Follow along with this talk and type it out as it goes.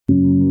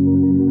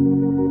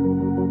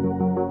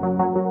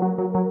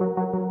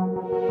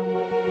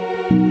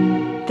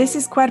This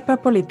is Cuerpa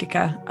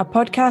Política, a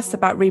podcast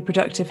about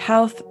reproductive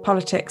health,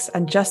 politics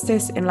and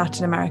justice in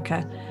Latin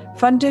America,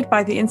 funded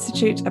by the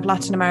Institute of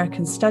Latin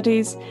American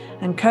Studies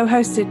and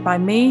co-hosted by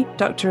me,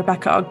 Dr.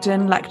 Rebecca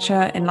Ogden,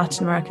 lecturer in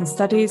Latin American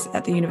Studies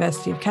at the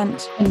University of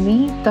Kent. And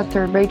me,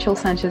 Dr. Rachel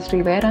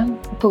Sanchez-Rivera,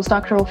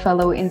 postdoctoral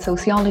fellow in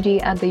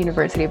sociology at the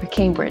University of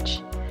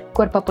Cambridge.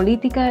 Cuerpa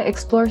Política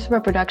explores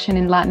reproduction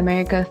in Latin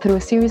America through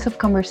a series of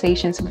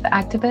conversations with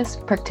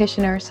activists,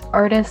 practitioners,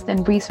 artists,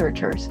 and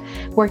researchers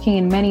working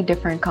in many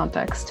different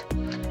contexts.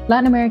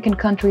 Latin American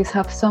countries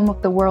have some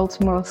of the world's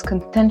most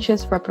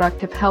contentious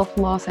reproductive health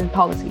laws and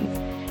policies,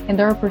 and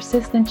there are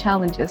persistent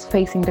challenges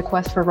facing the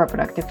quest for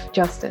reproductive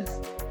justice.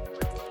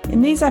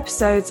 In these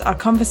episodes, our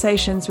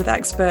conversations with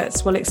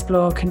experts will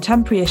explore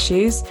contemporary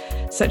issues,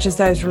 such as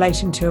those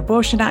relating to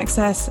abortion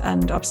access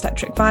and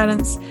obstetric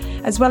violence,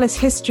 as well as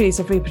histories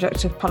of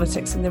reproductive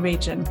politics in the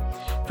region,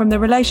 from the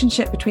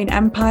relationship between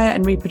empire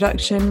and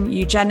reproduction,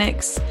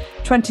 eugenics,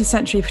 20th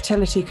century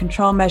fertility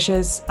control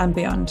measures, and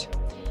beyond.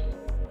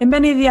 In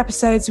many of the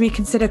episodes, we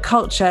consider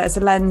culture as a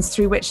lens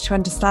through which to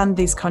understand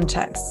these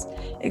contexts,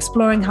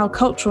 exploring how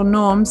cultural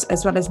norms,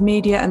 as well as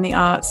media and the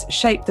arts,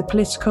 shape the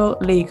political,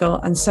 legal,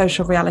 and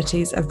social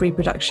realities of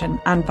reproduction,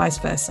 and vice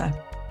versa.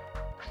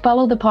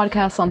 Follow the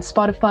podcast on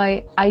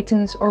Spotify,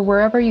 iTunes, or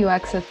wherever you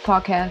access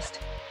podcasts,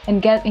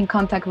 and get in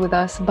contact with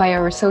us via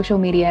our social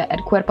media at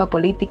Cuerpa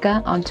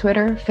Política on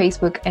Twitter,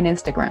 Facebook, and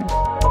Instagram.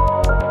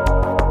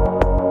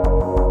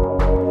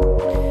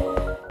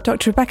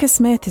 Dr. Rebecca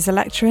Smith is a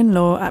lecturer in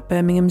law at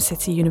Birmingham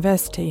City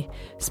University,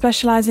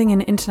 specialising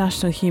in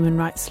international human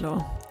rights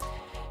law.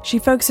 She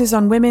focuses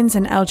on women's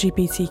and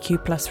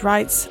LGBTQ+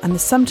 rights and the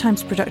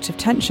sometimes productive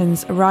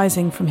tensions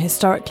arising from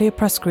historically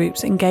oppressed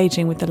groups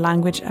engaging with the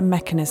language and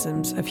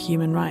mechanisms of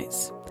human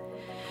rights.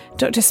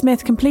 Dr.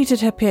 Smith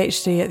completed her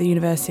PhD at the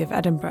University of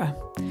Edinburgh.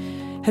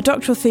 Her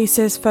doctoral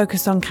thesis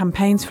focused on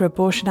campaigns for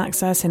abortion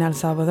access in El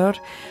Salvador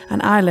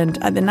and Ireland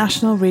at the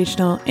national,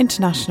 regional,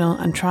 international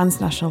and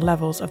transnational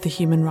levels of the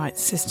human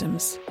rights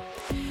systems.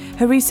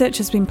 Her research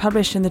has been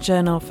published in the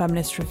journal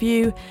Feminist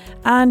Review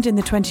and in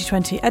the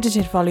 2020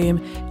 edited volume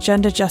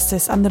Gender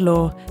Justice and the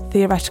Law: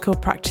 Theoretical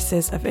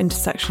Practices of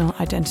Intersectional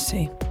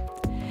Identity.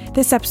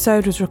 This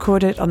episode was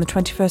recorded on the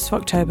 21st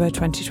of October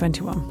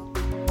 2021.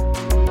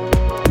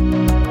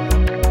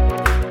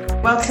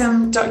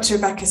 Welcome, Dr.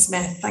 Rebecca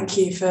Smith. Thank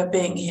you for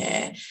being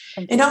here.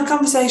 In our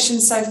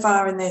conversations so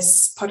far in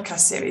this podcast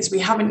series, we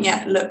haven't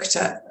yet looked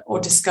at or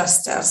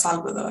discussed El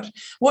Salvador.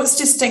 What's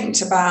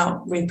distinct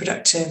about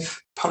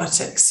reproductive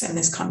politics in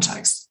this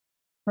context?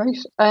 Right.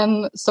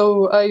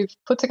 So I've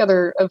put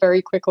together a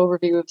very quick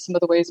overview of some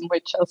of the ways in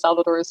which El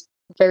Salvador is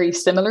very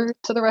similar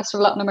to the rest of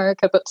Latin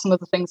America, but some of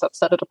the things that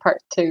set it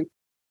apart too.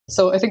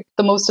 So I think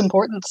the most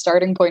important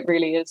starting point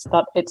really is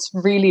that it's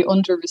really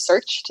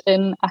under-researched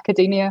in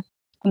academia.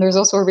 And there's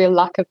also a real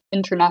lack of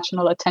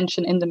international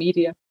attention in the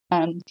media.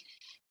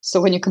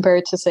 So when you compare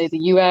it to, say, the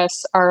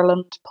US,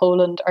 Ireland,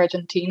 Poland,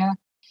 Argentina,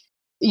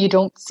 you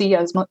don't see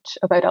as much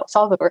about El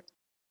Salvador.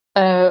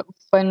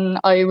 When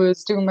I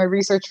was doing my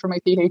research for my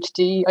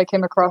PhD, I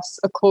came across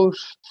a quote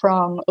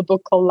from a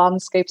book called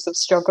Landscapes of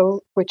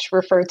Struggle, which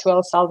referred to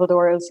El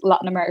Salvador as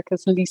Latin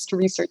America's least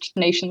researched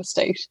nation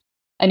state.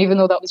 And even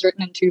though that was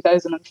written in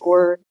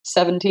 2004,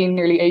 17,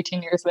 nearly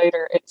 18 years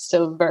later, it's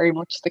still very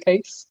much the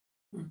case.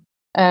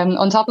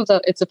 On top of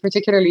that, it's a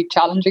particularly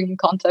challenging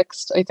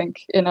context, I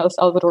think, in El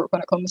Salvador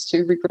when it comes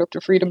to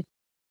reproductive freedom.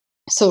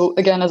 So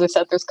again, as I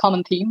said, there's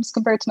common themes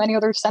compared to many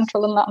other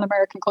Central and Latin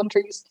American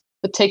countries,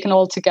 but taken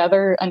all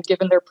together and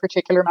given their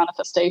particular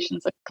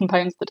manifestations, it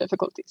compounds the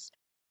difficulties.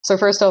 So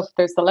first off,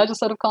 there's the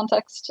legislative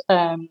context.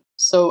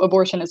 So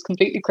abortion is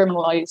completely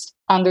criminalized,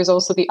 and there's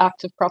also the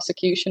active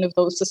prosecution of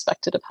those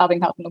suspected of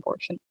having had an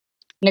abortion.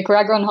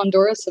 Nicaragua and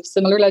Honduras have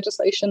similar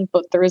legislation,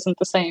 but there isn't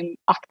the same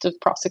active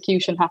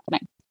prosecution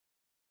happening.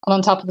 And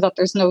on top of that,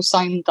 there's no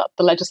sign that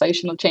the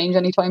legislation will change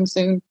anytime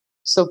soon.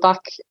 So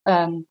back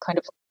kind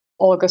of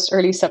August,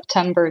 early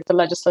September, the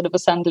Legislative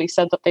Assembly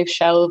said that they've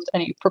shelved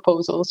any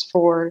proposals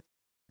for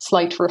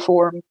slight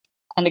reform.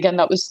 And again,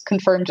 that was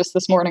confirmed just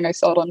this morning. I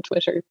saw it on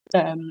Twitter.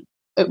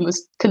 It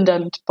was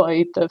condemned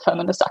by the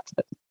feminist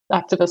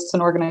activists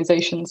and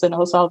organizations in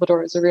El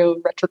Salvador as a real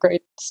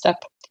retrograde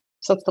step.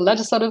 So that's the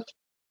legislative.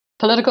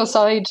 Political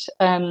side,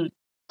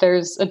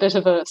 there's a bit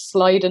of a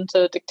slide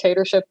into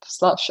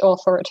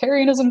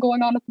dictatorship/authoritarianism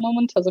going on at the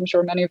moment, as I'm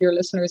sure many of your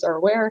listeners are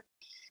aware.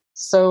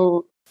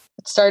 So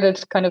it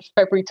started kind of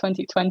February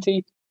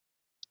 2020.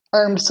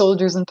 Armed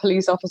soldiers and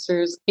police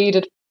officers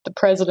aided the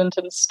president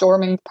in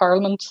storming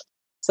parliament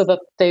so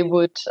that they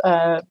would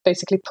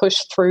basically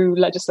push through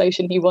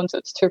legislation he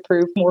wanted to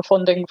approve more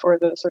funding for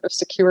the sort of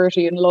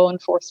security and law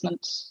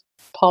enforcement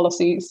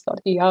policies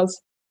that he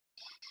has.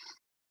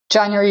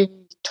 January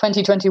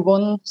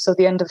 2021, so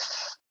the end of,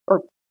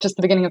 or just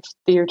the beginning of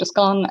the year just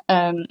gone,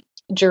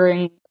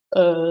 during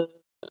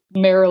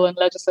mayoral and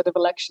legislative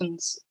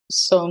elections,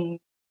 some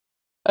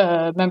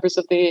members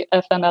of the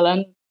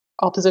FMLN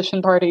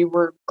opposition party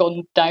were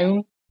gunned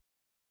down.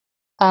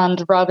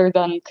 And rather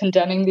than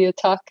condemning the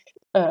attack,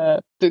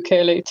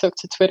 Bukele took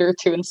to Twitter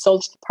to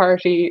insult the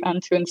party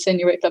and to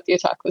insinuate that the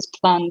attack was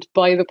planned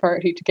by the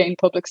party to gain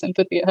public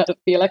sympathy ahead of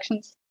the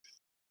elections.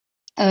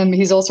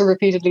 He's also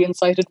repeatedly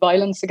incited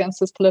violence against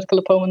his political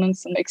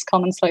opponents and makes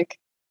comments like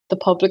the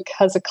public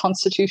has a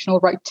constitutional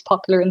right to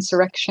popular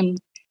insurrection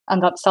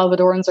and that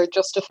Salvadorans are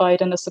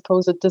justified in a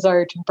supposed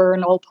desire to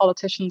burn all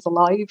politicians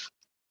alive.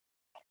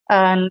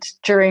 And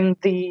during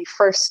the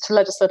first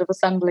Legislative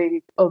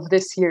Assembly of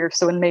this year,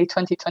 so in May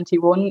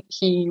 2021,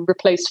 he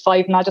replaced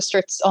 5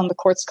 magistrates on the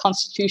court's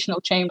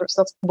constitutional chamber.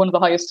 So that's one of the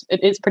highest,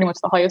 it is pretty much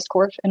the highest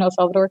court in El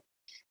Salvador.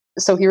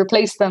 So he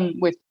replaced them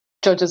with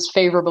judges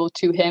favourable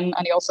to him,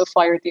 and he also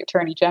fired the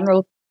Attorney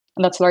General.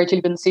 And that's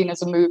largely been seen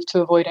as a move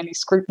to avoid any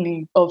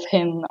scrutiny of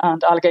him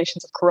and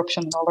allegations of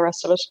corruption and all the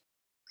rest of it.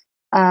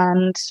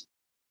 And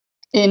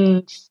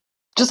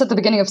just at the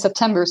beginning of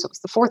September, so it was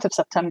the 4th of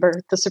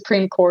September, the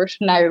Supreme Court,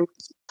 now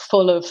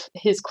full of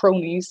his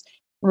cronies,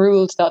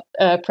 ruled that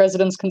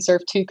presidents can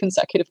serve 2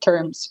 consecutive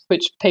terms,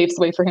 which paves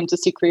the way for him to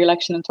seek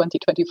re-election in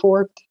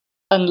 2024.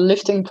 And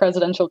lifting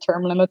presidential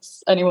term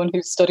limits, anyone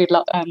who's studied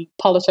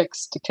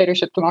politics,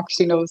 dictatorship,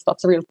 democracy knows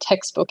that's a real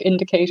textbook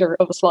indicator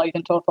of a slide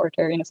into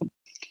authoritarianism.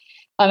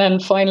 And then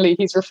finally,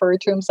 he's referred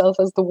to himself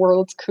as the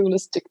world's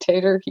coolest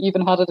dictator. He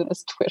even had it in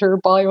his Twitter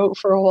bio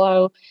for a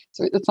while.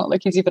 So it's not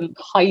like he's even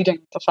hiding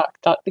the fact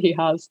that he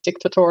has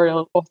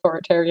dictatorial,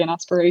 authoritarian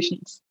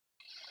aspirations.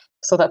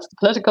 So that's the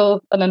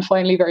political. And then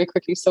finally, very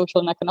quickly,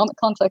 social and economic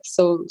context.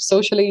 So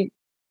socially,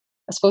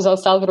 I suppose El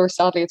Salvador,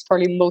 sadly, it's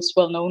probably most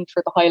well known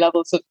for the high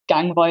levels of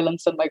gang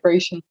violence and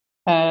migration.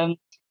 On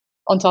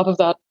top of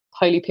that,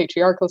 highly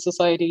patriarchal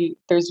society,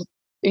 there's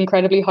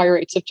incredibly high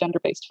rates of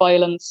gender-based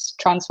violence,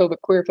 transphobic,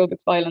 queerphobic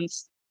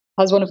violence,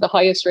 has one of the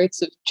highest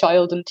rates of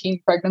child and teen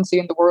pregnancy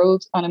in the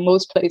world. And in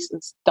most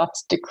places,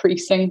 that's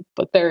decreasing,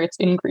 but there it's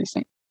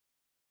increasing.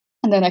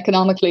 And then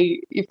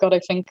economically, you've got, I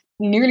think,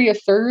 nearly a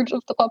third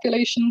of the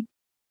population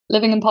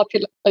living in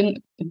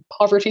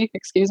poverty,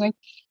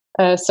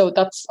 so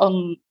that's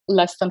on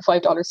less than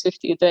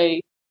 $5.50 a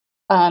day,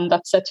 and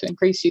that's set to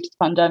increase due to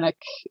the pandemic.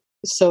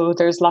 So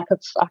there's lack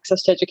of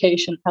access to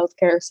education,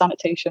 healthcare,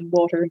 sanitation,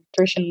 water,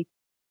 nutrition.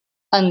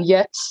 And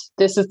yet,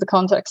 this is the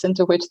context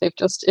into which they've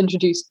just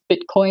introduced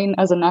Bitcoin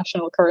as a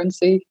national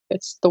currency.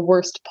 It's the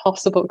worst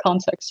possible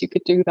context you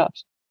could do that.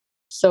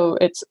 So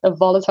it's a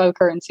volatile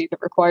currency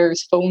that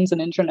requires phones and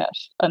internet.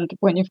 And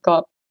when you've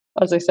got,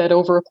 as I said,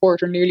 over a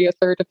quarter, nearly a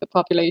third of the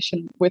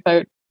population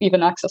without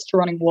even access to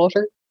running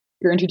water,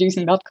 you're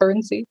introducing that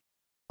currency.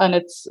 And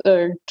it's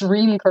a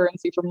dream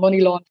currency for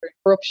money laundering,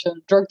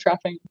 corruption, drug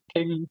trafficking,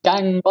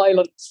 gang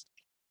violence.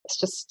 It's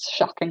just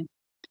shocking.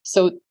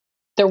 So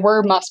there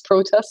were mass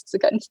protests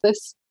against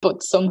this,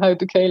 but somehow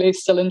Bukele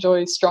still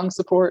enjoys strong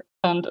support.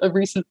 And a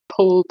recent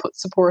poll put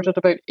support at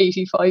about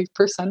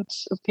 85%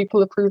 of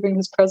people approving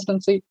his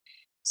presidency.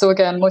 So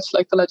again, much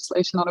like the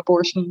legislation on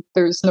abortion,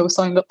 there's no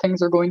sign that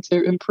things are going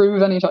to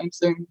improve anytime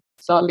soon.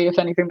 Sadly, if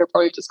anything, they're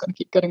probably just going to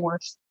keep getting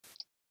worse.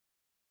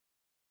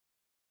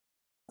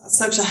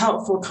 Such a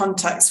helpful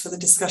context for the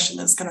discussion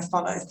that's going to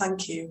follow.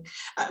 Thank you.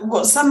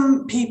 What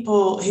some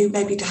people who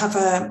maybe have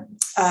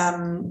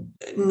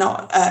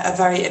not a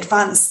very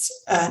advanced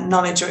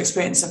knowledge or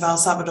experience of El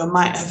Salvador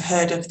might have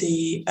heard of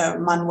the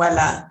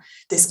Manuela,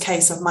 this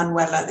case of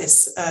Manuela,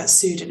 this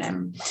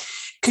pseudonym.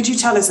 Could you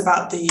tell us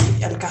about the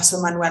El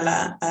Caso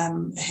Manuela,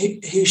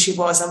 who she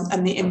was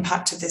and the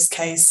impact of this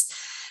case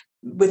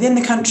within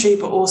the country,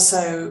 but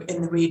also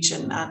in the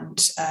region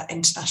and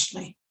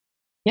internationally?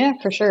 Yeah,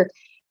 for sure.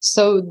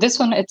 So this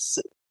one, it's,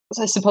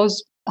 I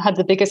suppose, had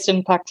the biggest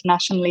impact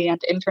nationally and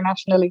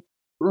internationally.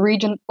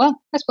 Well,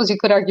 I suppose you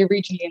could argue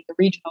regionally in the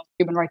regional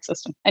human rights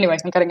system. Anyway,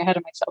 I'm getting ahead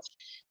of myself.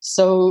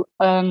 So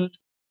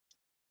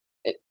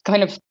it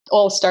kind of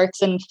all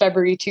starts in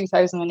February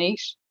 2008.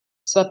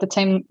 So at the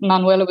time,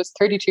 Manuela was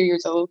 32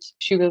 years old.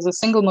 She was a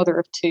single mother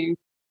of 2,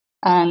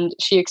 and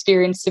she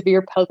experienced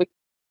severe pelvic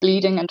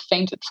bleeding and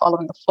fainted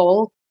following a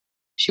fall.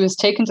 She was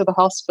taken to the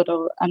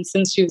hospital, and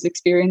since she was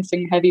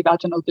experiencing heavy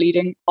vaginal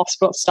bleeding,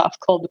 hospital staff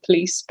called the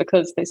police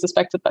because they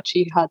suspected that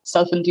she had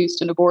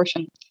self-induced an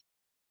abortion.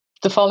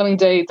 The following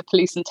day, the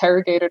police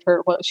interrogated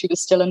her while she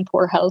was still in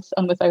poor health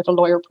and without a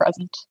lawyer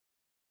present.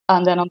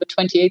 And then on the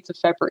 28th of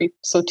February,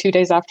 so 2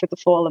 days after the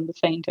fall and the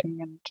fainting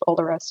and all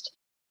the rest,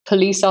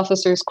 police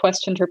officers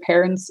questioned her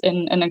parents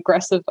in an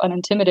aggressive and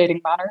intimidating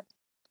manner,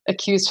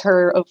 accused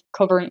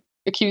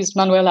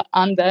Manuela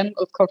and them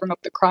of covering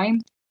up the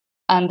crime,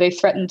 and they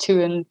threatened to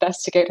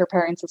investigate her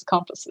parents as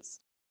accomplices.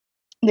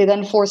 They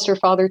then forced her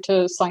father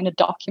to sign a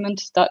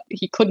document that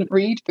he couldn't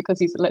read because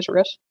he's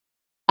illiterate,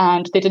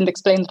 and they didn't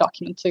explain the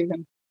document to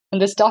him.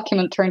 And this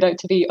document turned out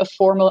to be a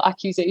formal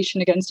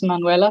accusation against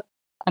Manuela,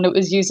 and it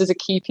was used as a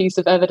key piece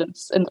of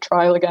evidence in the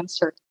trial against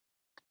her.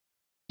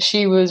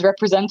 She was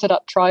represented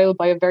at trial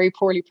by a very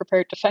poorly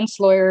prepared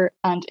defense lawyer,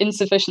 and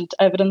insufficient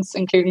evidence,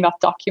 including that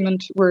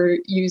document, were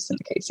used in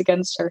the case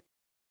against her.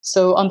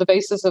 So on the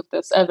basis of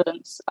this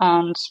evidence,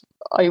 and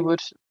I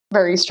would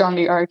very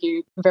strongly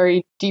argue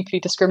very deeply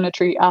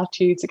discriminatory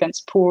attitudes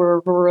against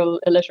poor, rural,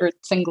 illiterate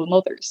single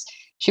mothers.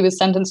 She was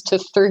sentenced to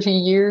 30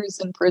 years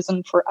in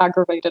prison for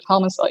aggravated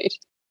homicide.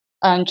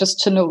 And just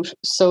to note,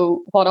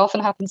 so what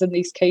often happens in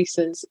these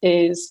cases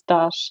is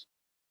that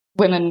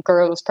women,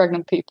 girls,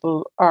 pregnant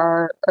people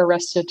are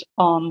arrested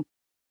on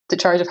the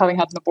charge of having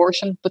had an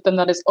abortion, but then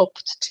that is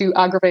upped to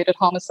aggravated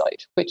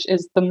homicide, which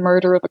is the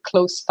murder of a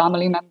close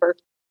family member.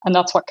 And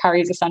that's what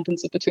carries a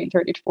sentence of between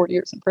 30 to 40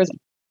 years in prison.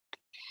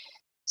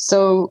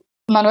 So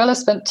Manuela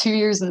spent 2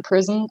 years in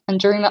prison,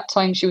 and during that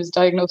time she was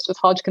diagnosed with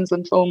Hodgkin's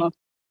lymphoma.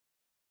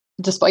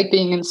 Despite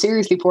being in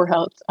seriously poor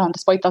health, and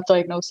despite that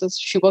diagnosis,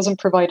 she wasn't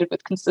provided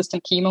with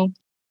consistent chemo,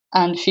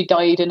 and she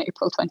died in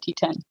April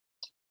 2010.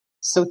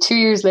 So 2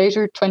 years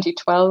later,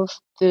 2012,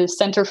 the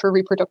Center for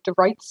Reproductive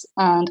Rights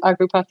and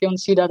Agrupación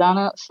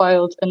Ciudadana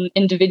filed an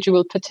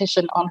individual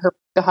petition on her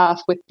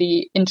behalf with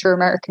the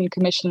Inter-American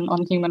Commission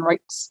on Human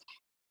Rights.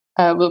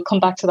 We'll come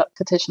back to that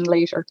petition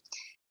later.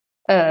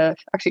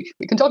 Actually,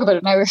 we can talk about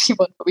it now if you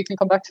want, but we can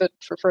come back to it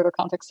for further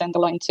context down the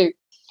line too.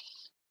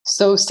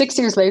 So 6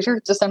 years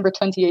later, December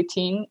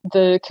 2018,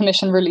 the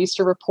Commission released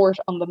a report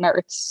on the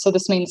merits. So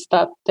this means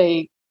that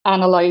they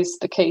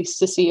analysed the case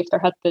to see if there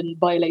had been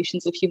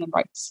violations of human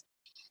rights.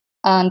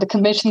 And the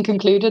Commission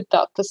concluded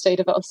that the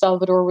state of El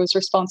Salvador was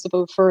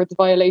responsible for the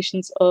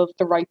violations of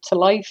the right to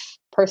life,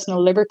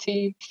 personal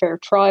liberty, fair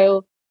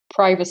trial,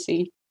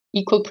 privacy,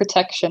 equal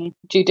protection,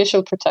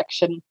 judicial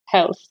protection,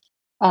 health,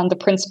 and the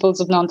principles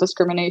of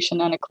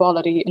non-discrimination and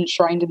equality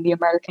enshrined in the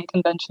American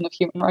Convention of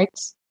Human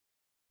Rights.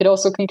 It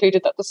also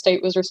concluded that the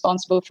state was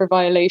responsible for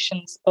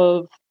violations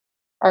of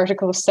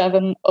Article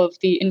 7 of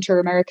the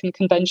Inter-American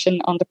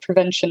Convention on the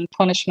Prevention,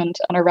 Punishment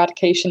and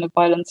Eradication of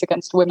Violence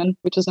Against Women,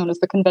 which is known as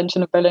the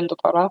Convention of Belém do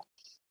Pará.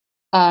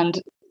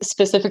 And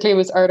specifically it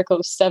was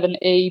Articles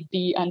 7A,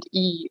 B and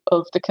E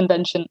of the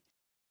Convention,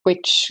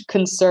 which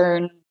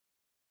concern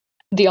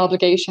the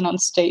obligation on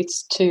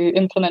states to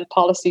implement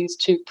policies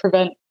to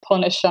prevent,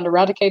 punish and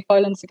eradicate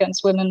violence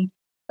against women,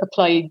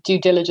 apply due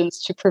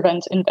diligence to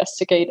prevent,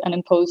 investigate and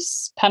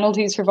impose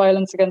penalties for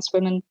violence against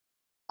women,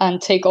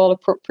 and take all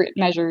appropriate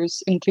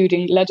measures,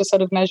 including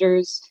legislative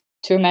measures,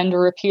 to amend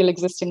or repeal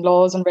existing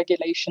laws and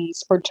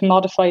regulations, or to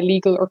modify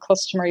legal or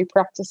customary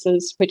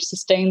practices which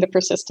sustain the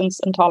persistence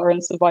and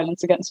tolerance of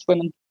violence against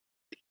women.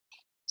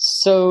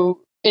 So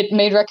it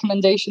made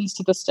recommendations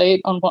to the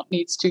state on what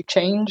needs to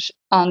change.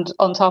 And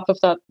on top of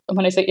that,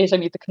 when I say it, I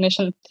mean the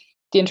Commission,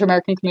 the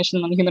Inter-American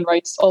Commission on Human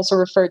Rights, also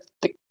referred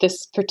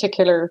this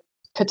particular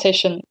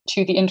petition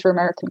to the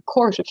Inter-American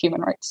Court of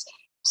Human Rights.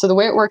 So the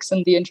way it works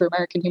in the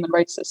Inter-American Human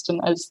Rights system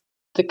is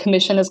the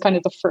Commission is kind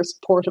of the first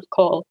port of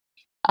call,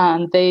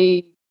 and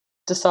they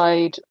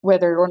decide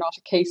whether or not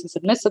a case is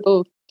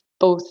admissible,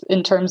 both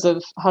in terms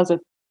of has it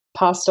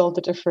passed all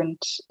the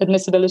different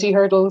admissibility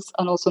hurdles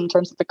and also in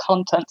terms of the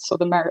content, so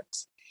the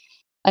merits.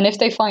 And if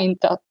they find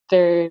that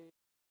their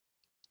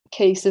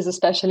case is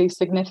especially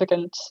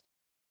significant,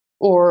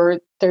 or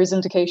there's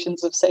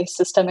indications of, say,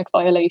 systemic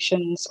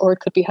violations, or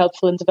it could be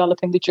helpful in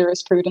developing the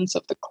jurisprudence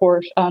of the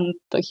court and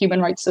the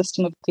human rights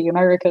system of the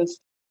Americas,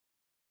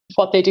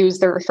 what they do is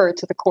they're referred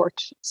to the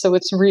court. So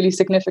it's really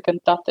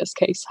significant that this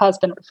case has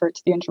been referred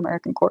to the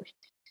Inter-American Court.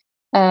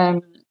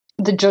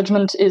 The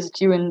judgment is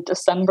due in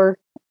December,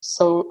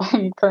 so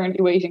I'm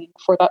currently waiting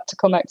for that to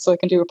come out so I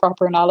can do a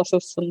proper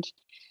analysis and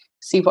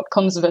see what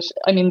comes of it.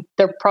 I mean,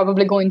 they're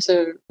probably going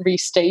to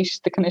restate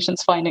the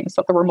Commission's findings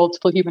that there were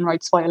multiple human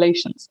rights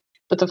violations.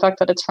 But the fact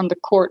that it's from the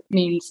court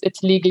means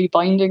it's legally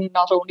binding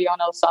not only on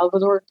El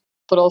Salvador,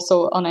 but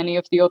also on any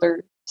of the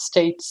other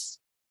states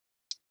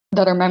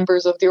that are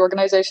members of the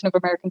Organization of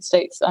American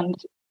States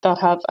and that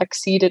have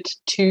acceded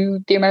to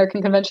the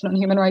American Convention on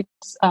Human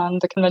Rights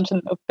and the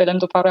Convention of Belém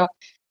do Pará.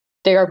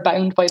 They are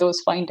bound by those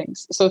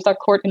findings. So if that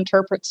court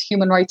interprets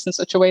human rights in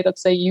such a way that,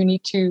 say, you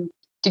need to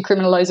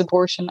decriminalize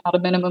abortion at a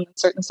minimum in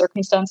certain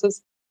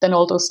circumstances, then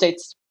all those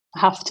states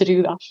have to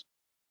do that.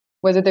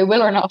 Whether they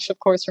will or not, of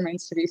course,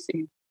 remains to be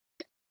seen.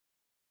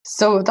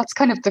 So that's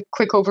kind of the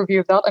quick overview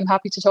of that. I'm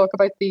happy to talk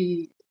about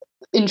the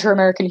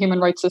Inter-American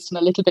human rights system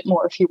a little bit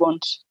more if you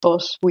want,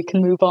 but we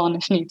can move on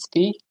if needs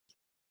be.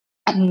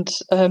 And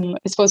I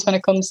suppose when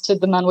it comes to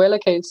the Manuela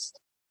case,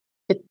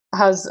 it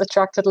has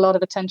attracted a lot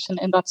of attention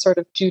in that sort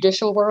of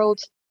judicial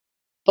world,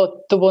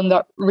 but the one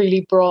that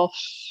really brought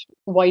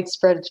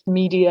widespread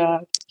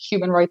media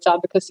human rights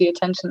advocacy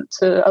attention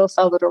to El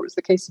Salvador was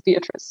the case of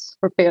Beatriz.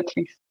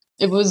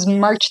 It was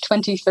March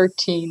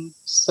 2013,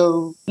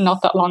 so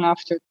not that long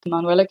after the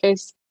Manuela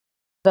case,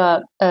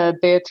 that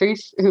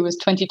Beatriz, who was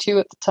 22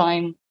 at the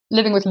time,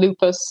 living with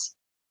lupus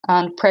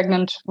and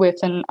pregnant with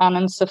an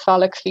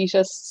anencephalic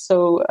fetus,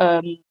 so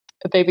a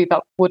baby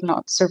that would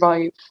not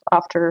survive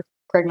after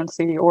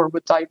pregnancy or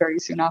would die very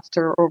soon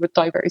after or would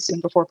die very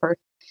soon before birth.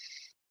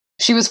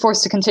 She was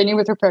forced to continue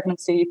with her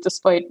pregnancy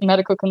despite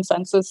medical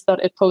consensus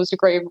that it posed a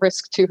grave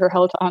risk to her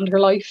health and her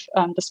life,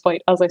 and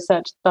despite, as I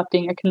said, that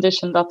being a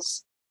condition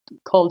that's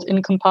called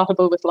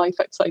incompatible with life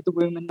outside the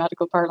womb in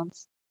medical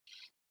parlance.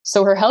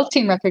 So her health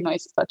team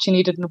recognizes that she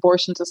needed an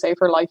abortion to save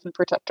her life and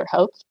protect her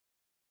health.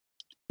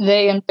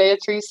 they and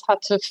Beatriz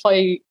had to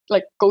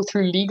go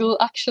through legal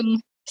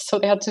action. So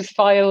they had to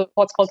file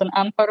what's called an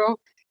amparo,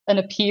 an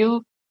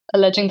appeal,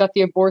 alleging that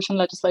the abortion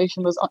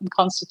legislation was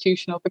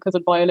unconstitutional because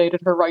it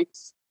violated her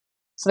rights.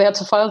 So they had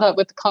to file that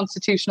with the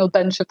constitutional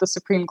bench of the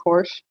Supreme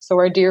Court. So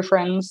our dear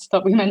friends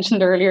that we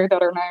mentioned earlier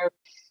that are now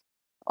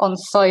on the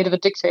side of a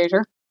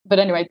dictator. But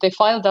anyway, they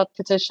filed that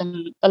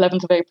petition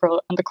 11th of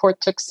April, and the court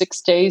took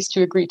 6 days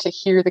to agree to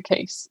hear the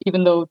case,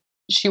 even though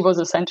she was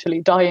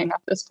essentially dying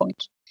at this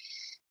point.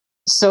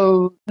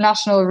 So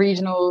national,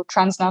 regional,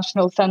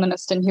 transnational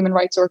feminist and human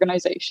rights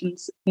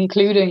organizations,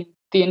 including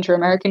the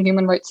Inter-American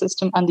Human Rights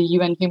System and the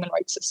UN Human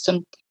Rights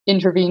System,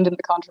 intervened in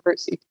the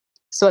controversy.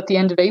 So at the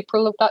end of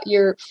April of that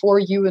year, 4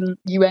 UN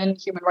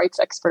human rights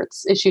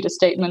experts issued a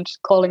statement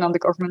calling on the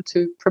government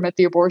to permit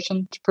the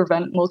abortion to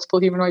prevent multiple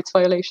human rights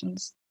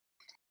violations.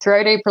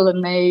 Throughout April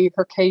and May,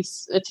 her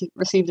case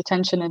received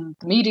attention in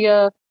the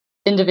media.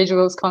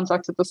 Individuals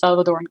contacted the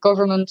Salvadoran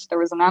government. There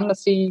was an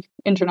Amnesty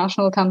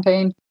International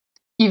campaign.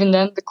 Even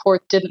then, the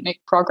court didn't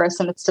make progress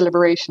in its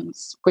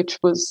deliberations, which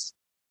was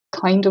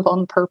kind of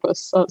on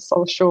purpose, as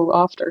I'll show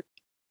after.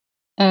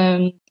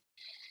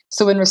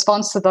 So in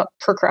response to that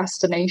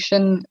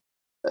procrastination,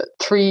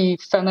 3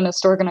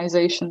 feminist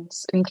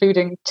organizations,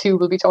 including 2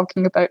 we'll be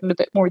talking about in a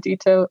bit more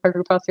detail,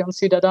 Agrupación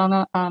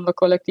Ciudadana and La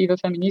Colectiva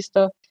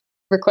Feminista,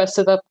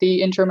 requested that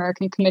the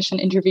Inter-American Commission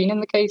intervene in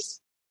the case.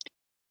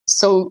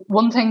 So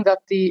one thing that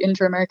the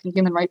Inter-American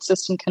Human Rights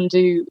System can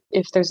do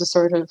if there's a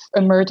sort of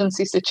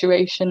emergency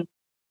situation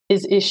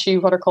is issue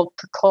what are called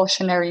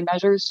precautionary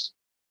measures.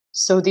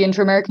 So the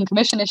Inter-American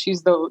Commission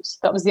issues those.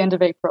 That was the end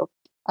of April.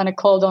 And it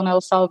called on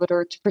El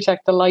Salvador to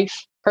protect the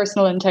life,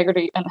 personal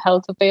integrity and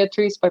health of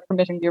Beatriz by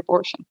permitting the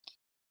abortion.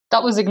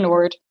 That was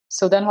ignored.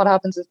 So then what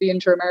happens is the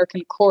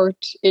Inter-American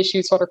Court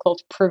issues what are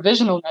called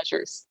provisional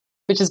measures,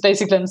 which is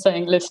basically them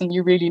saying, listen,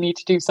 you really need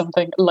to do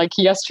something like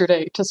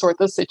yesterday to sort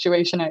this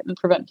situation out and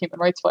prevent human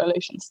rights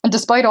violations. And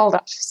despite all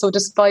that, so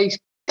despite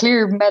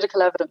clear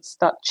medical evidence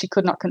that she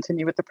could not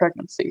continue with the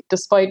pregnancy,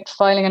 despite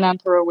filing an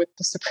amparo with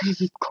the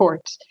Supreme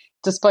Court,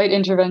 despite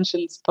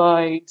interventions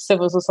by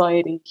civil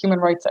society, human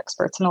rights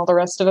experts, and all the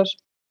rest of it,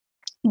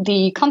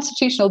 the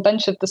constitutional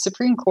bench of the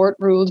Supreme Court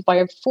ruled by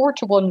a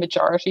 4-1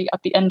 majority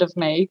at the end of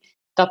May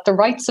that the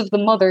rights of the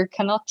mother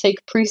cannot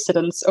take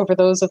precedence over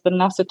those of the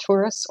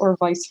nascituris or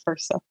vice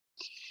versa.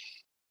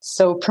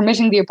 So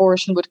permitting the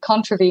abortion would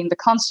contravene the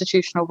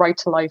constitutional right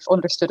to life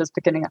understood as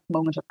beginning at the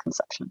moment of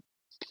conception.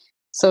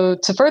 So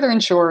to further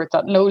ensure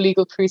that no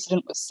legal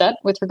precedent was set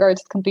with regard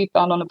to the complete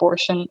ban on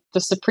abortion, the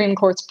Supreme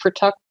Court's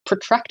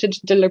protracted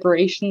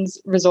deliberations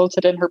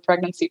resulted in her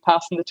pregnancy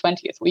passing the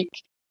 20th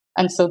week.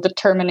 And so the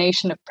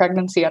termination of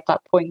pregnancy at that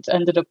point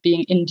ended up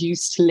being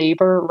induced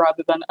labour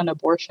rather than an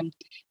abortion.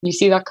 You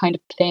see that kind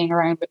of playing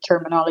around with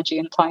terminology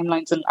and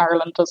timelines in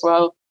Ireland as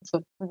well. It's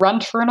a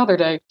rant for another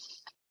day.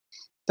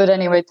 But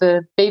anyway,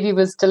 the baby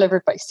was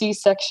delivered by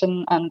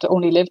C-section and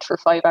only lived for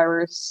 5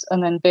 hours.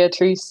 And then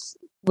Beatriz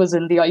was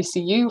in the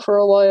ICU for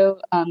a while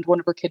and one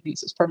of her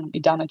kidneys was permanently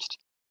damaged.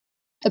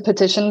 A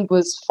petition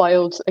was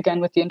filed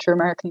again with the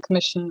Inter-American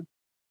Commission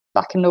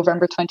back in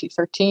November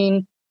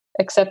 2013,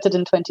 accepted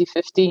in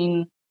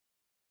 2015.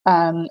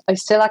 I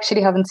still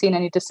actually haven't seen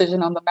any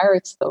decision on the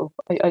merits, though.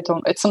 I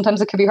don't.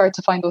 Sometimes it can be hard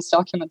to find those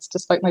documents,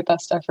 despite my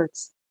best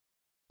efforts.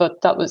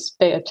 But that was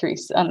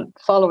Beatriz. And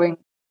following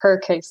her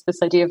case,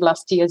 this idea of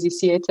las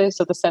 17,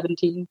 so the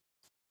 17,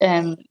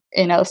 in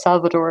El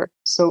Salvador.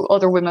 So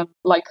other women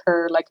like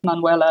her, like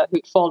Manuela,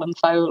 who'd fallen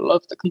foul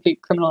of the complete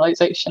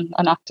criminalization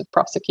and active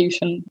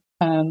prosecution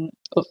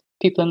of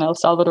people in El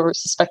Salvador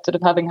suspected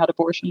of having had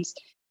abortions.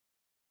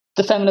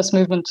 The feminist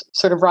movement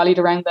sort of rallied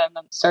around them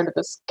and started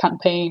this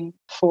campaign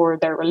for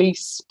their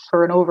release,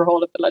 for an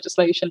overhaul of the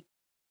legislation.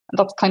 And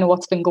that's kind of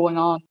what's been going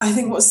on. I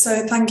think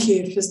thank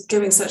you for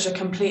giving such a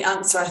complete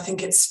answer. I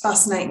think it's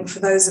fascinating for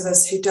those of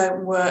us who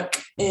don't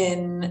work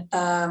in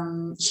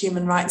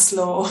human rights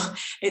law.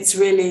 It's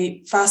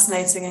really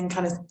fascinating and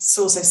kind of it's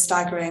also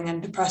staggering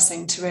and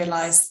depressing to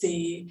realise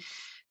to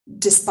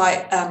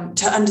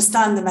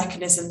understand the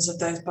mechanisms of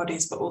those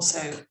bodies, but also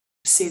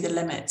see the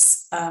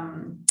limits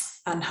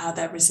and how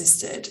they're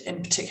resisted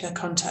in particular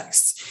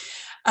contexts.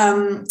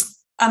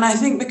 And I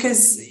think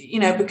because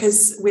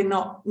we're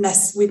not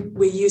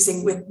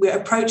we're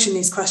approaching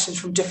these questions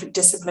from different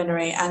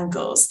disciplinary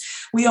angles,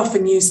 we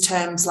often use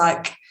terms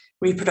like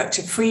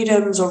reproductive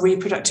freedoms or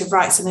reproductive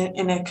rights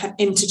in an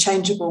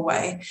interchangeable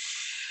way.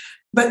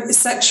 But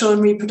sexual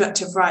and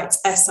reproductive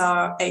rights,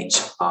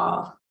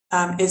 SRHR,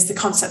 is the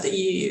concept that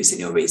you use in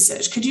your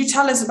research. Could you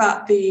tell us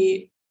about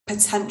the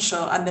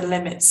potential and the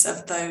limits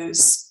of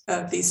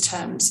these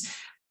terms,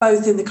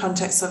 both in the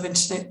context of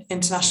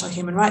international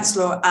human rights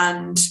law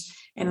and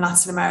in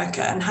Latin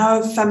America, and how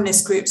have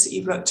feminist groups that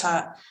you've looked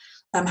at,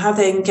 how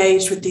they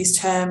engaged with these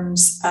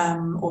terms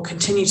or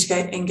continue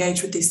to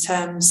engage with these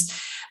terms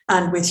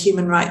and with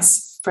human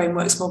rights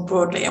frameworks more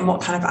broadly, and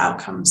what kind of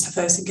outcomes have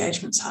those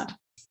engagements had?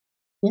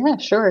 Yeah,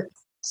 sure.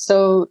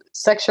 So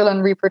sexual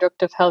and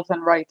reproductive health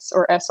and rights,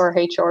 or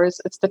SRHRs,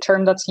 it's the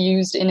term that's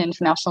used in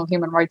international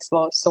human rights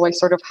law. So I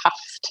sort of have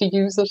to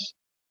use it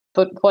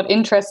But what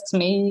interests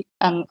me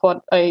and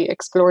what I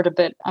explored a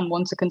bit and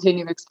want to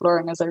continue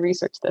exploring as I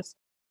research this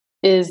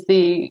is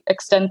the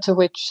extent to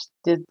which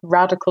the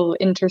radical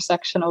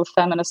intersectional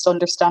feminist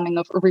understanding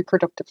of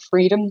reproductive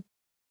freedom,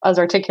 as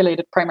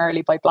articulated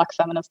primarily by Black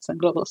feminists and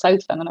Global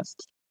South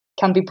feminists,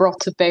 can be brought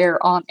to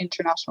bear on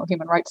international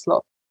human rights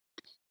law.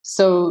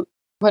 So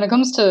when it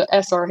comes to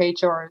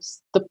SRHRs,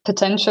 the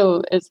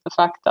potential is the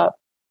fact that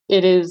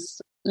it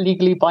is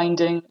legally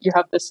binding. You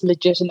have this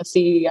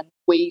legitimacy and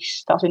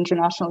weight that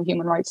international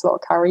human rights law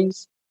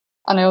carries.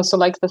 And I also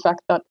like the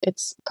fact that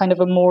it's kind of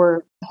a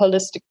more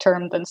holistic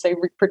term than, say,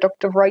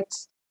 reproductive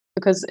rights,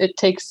 because it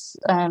takes,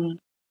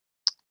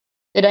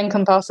 it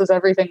encompasses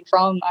everything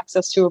from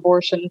access to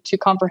abortion to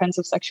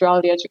comprehensive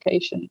sexuality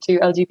education to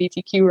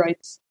LGBTQ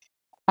rights.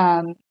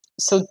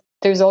 So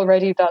there's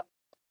already that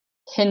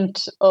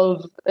hint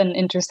of an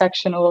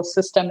intersectional,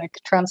 systemic,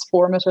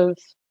 transformative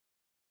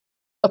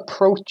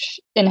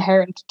approach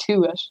inherent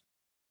to it.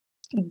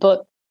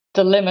 But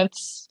the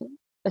limits,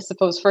 I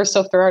suppose, first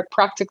off, there are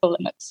practical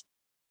limits.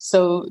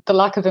 So the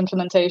lack of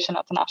implementation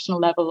at the national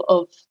level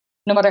of,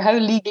 no matter how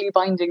legally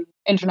binding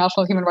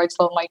international human rights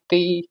law might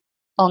be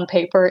on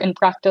paper, in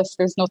practice,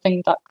 there's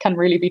nothing that can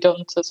really be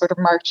done to sort of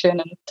march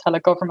in and tell a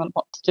government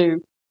what to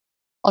do.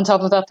 On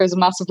top of that, there's a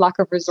massive lack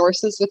of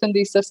resources within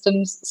these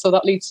systems. So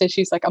that leads to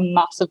issues like a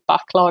massive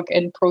backlog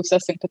in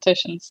processing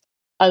petitions,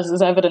 as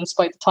is evidenced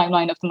by the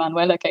timeline of the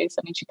Manuela case.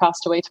 I mean, she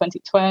passed away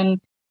 2010,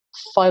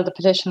 filed a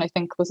petition, I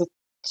think, was it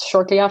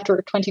shortly after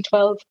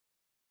 2012.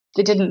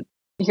 They didn't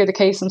hear the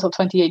case until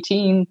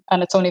 2018,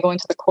 and it's only going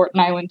to the court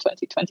now in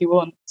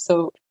 2021.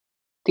 So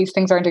these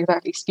things aren't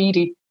exactly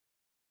speedy.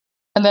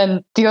 And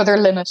then the other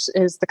limit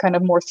is the kind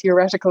of more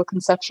theoretical,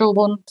 conceptual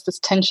one, this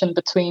tension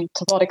between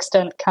to what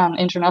extent can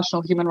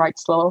international human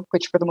rights law,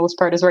 which for the most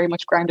part is very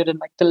much grounded in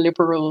like the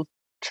liberal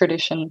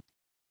tradition,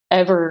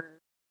 ever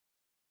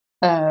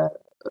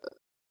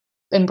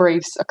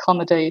embrace,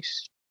 accommodate,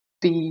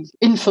 be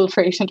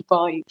infiltrated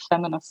by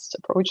feminist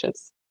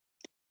approaches.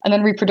 And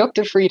then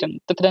reproductive freedom,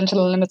 the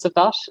potential and limits of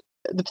that.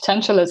 The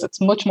potential is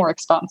it's much more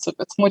expansive,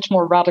 it's much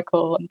more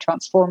radical and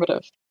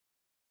transformative.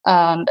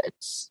 And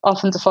it's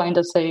often defined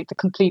as, say, the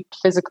complete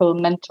physical,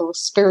 mental,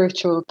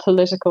 spiritual,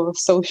 political,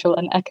 social,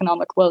 and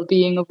economic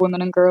well-being of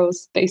women and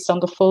girls based on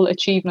the full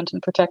achievement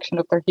and protection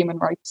of their human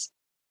rights.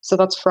 So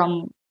that's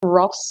from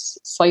Ross,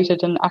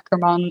 cited in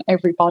Ackerman,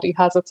 Every Body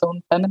Has Its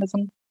Own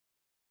Feminism.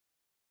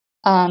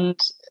 And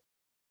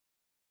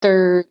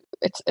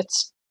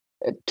it's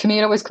to me,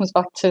 it always comes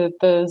back to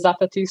the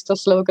Zapatista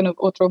slogan of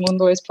Otro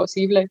Mundo es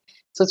Posible.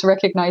 So it's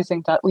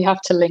recognizing that we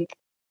have to link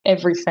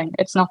everything.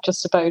 It's not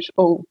just about,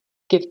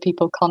 give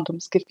people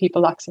condoms, give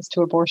people access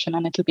to abortion,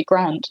 and it'll be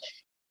grand.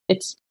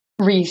 It's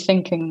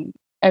rethinking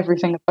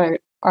everything about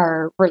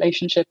our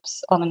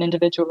relationships on an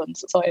individual and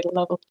societal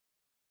level.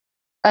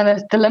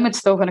 And the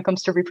limits, though, when it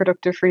comes to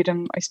reproductive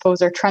freedom, I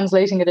suppose, are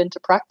translating it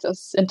into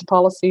practice, into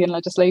policy and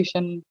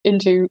legislation,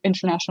 into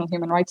international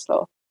human rights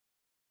law.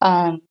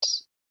 And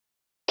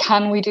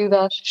can we do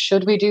that?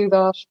 Should we do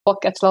that?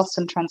 What gets lost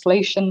in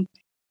translation?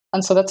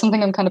 And so that's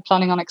something I'm kind of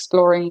planning on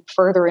exploring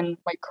further in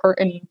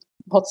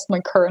what's my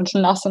current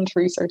nascent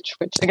research,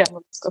 which again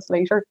we'll discuss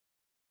later.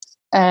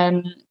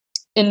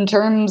 In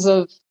terms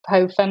of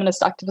how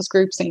feminist activist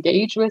groups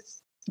engage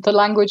with the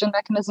language and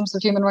mechanisms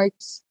of human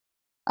rights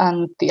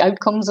and the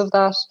outcomes of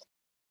that.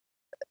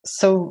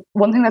 So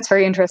one thing that's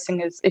very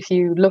interesting is if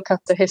you look at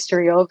the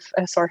history of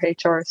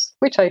SRHRs,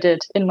 which I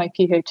did in my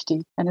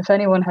PhD, and if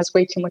anyone has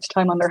way too much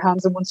time on their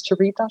hands and wants to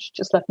read that,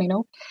 just let me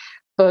know.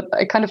 But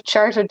I kind of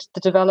charted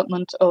the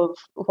development of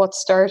what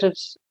started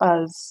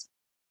as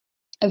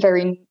a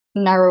very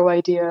narrow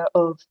idea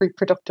of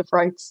reproductive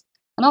rights,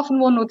 and often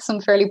one with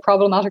some fairly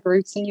problematic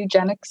roots in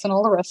eugenics and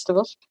all the rest of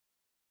it.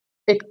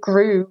 It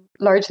grew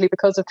largely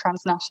because of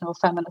transnational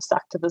feminist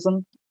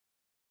activism,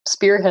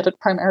 spearheaded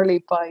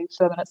primarily by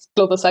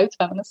Global South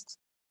feminists,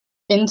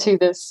 into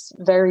this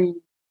very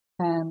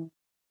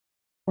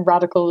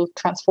radical,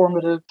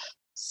 transformative,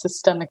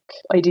 systemic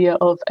idea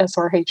of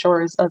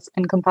SRHRs as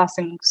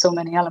encompassing so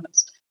many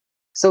elements.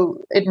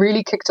 So it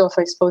really kicked off,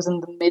 I suppose, in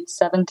the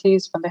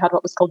mid-70s when they had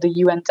what was called the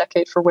UN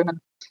Decade for Women.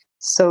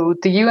 So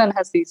the UN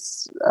has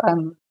these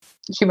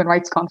human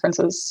rights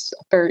conferences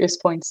at various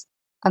points,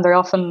 and they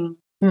often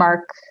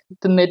mark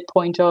the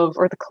midpoint of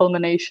or the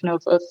culmination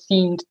of a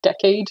themed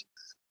decade.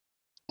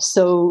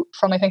 So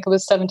from, I think it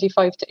was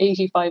 75 to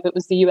 85, it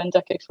was the UN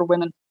Decade for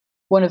Women.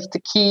 One of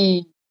the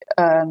key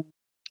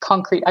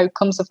concrete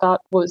outcomes of that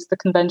was the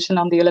Convention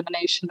on the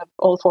Elimination of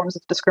All Forms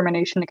of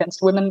Discrimination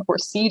Against Women, or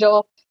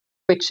CEDAW,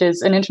 which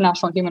is an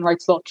international human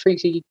rights law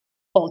treaty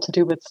all to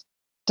do with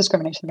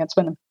discrimination against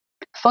women.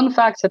 Fun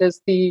fact, it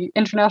is the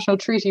international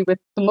treaty with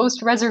the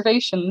most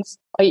reservations,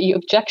 i.e.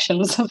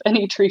 objections, of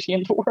any treaty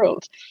in the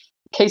world,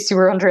 in case you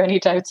were under any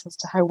doubts as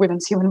to how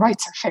women's human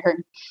rights are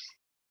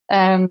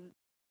faring.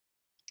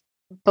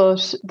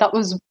 But that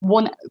was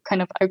one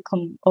kind of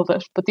outcome of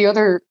it. But the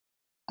other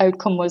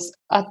outcome was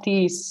at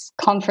these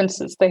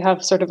conferences, they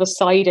have sort of a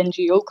side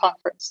NGO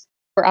conference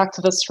where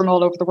activists from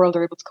all over the world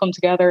are able to come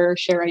together,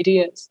 share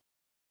ideas.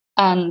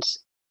 And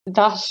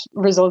that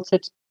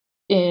resulted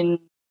in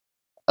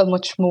a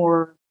much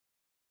more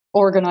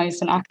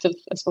organized and active,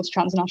 I suppose,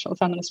 transnational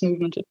feminist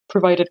movement. It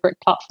provided a great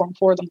platform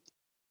for them.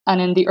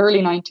 And in the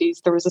early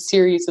 90s, there was a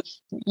series of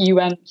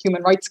UN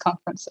human rights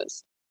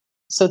conferences.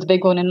 So the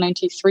big one in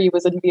 93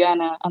 was in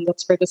Vienna, and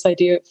that's where this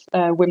idea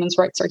of women's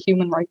rights are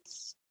human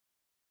rights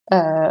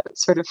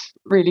sort of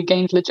really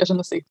gained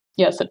legitimacy.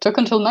 Yes, it took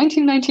until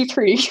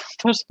 1993,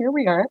 but here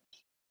we are.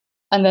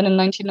 And then in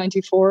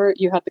 1994,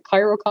 you had the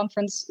Cairo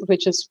Conference,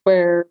 which is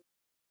where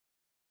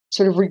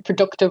sort of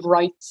reproductive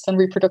rights and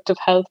reproductive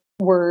health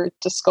were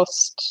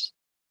discussed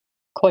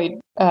quite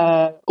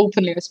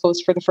openly, I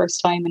suppose, for the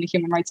first time in a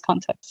human rights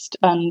context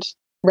and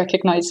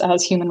recognized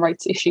as human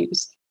rights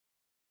issues.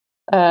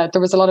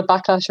 There was a lot of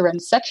backlash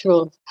around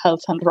sexual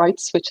health and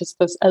rights, which is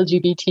this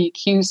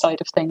LGBTQ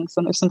side of things.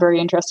 And there's some very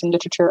interesting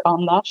literature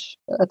on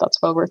that.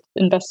 That's well worth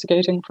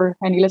investigating for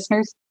any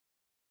listeners.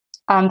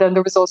 And then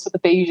there was also the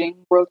Beijing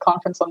World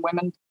Conference on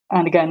Women.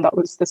 And again, that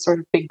was this sort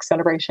of big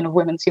celebration of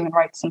women's human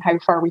rights and how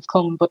far we've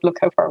come, but look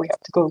how far we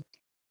have to go.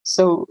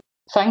 So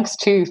thanks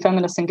to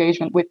feminist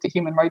engagement with the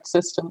human rights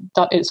system,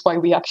 that is why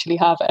we actually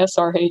have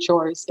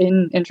SRHRs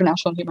in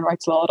international human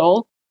rights law at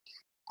all.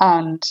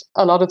 And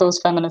a lot of those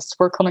feminists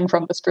were coming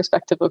from this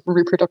perspective of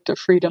reproductive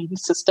freedom,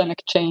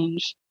 systemic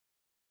change.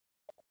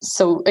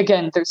 So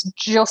again, there's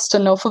just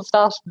enough of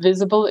that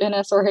visible in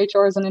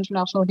SRHRs and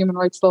international human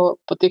rights law,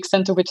 but the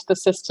extent to which the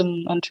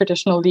system and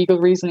traditional legal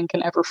reasoning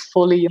can ever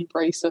fully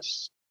embrace it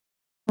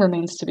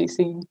remains to be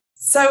seen.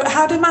 So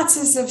how do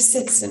matters of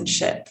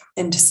citizenship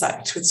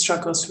intersect with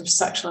struggles for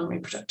sexual and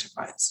reproductive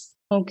rights?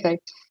 Okay,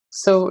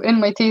 so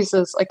in my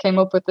thesis, I came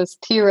up with this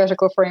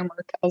theoretical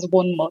framework as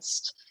one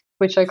must,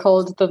 which I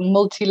called the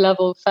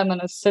Multi-Level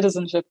Feminist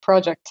Citizenship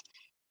Project.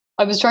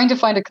 I was trying to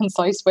find a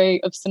concise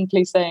way of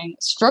simply saying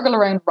struggle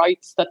around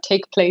rights that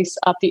take place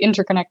at the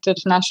interconnected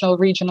national,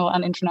 regional,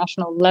 and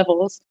international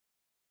levels.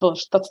 But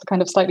that's the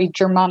kind of slightly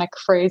Germanic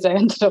phrase I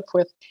ended up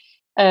with.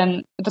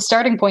 The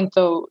starting point,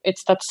 though,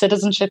 it's that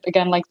citizenship,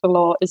 again, like the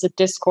law, is a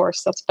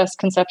discourse that's best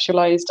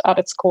conceptualized at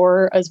its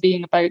core as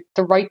being about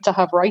the right to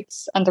have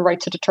rights and the right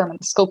to determine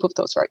the scope of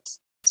those rights.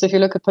 So if you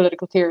look at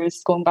political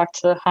theories going back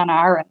to Hannah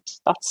Arendt,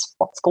 that's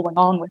what's going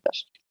on with it.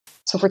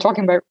 So if we're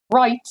talking about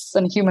rights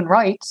and human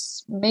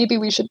rights, maybe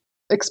we should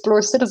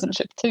explore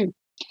citizenship too.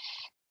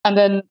 And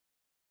then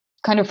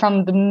kind of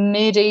from the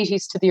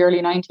mid-80s to the early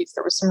 90s,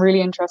 there was some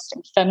really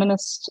interesting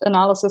feminist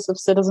analysis of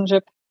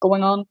citizenship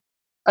going on.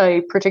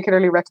 I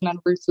particularly recommend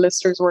Ruth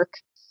Lister's work.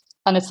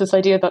 And it's this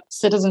idea that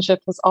citizenship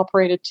has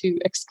operated to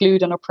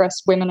exclude and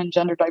oppress women and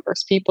gender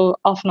diverse people,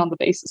 often on the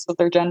basis of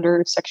their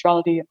gender,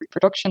 sexuality, and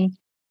reproduction.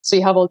 So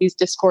you have all these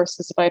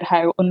discourses about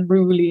how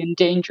unruly and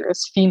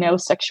dangerous female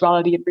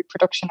sexuality and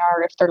reproduction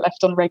are if they're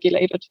left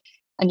unregulated.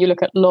 And you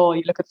look at law,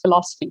 you look at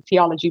philosophy,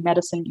 theology,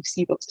 medicine, you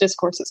see those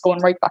discourses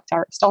going right back to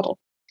Aristotle.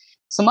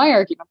 So my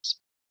argument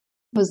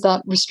was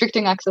that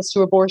restricting access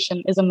to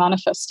abortion is a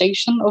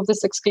manifestation of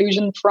this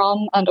exclusion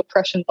from and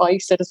oppression by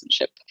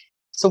citizenship.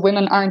 So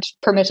women aren't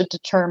permitted to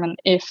determine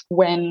if,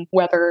 when,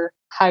 whether,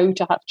 how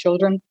to have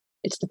children.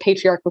 It's the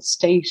patriarchal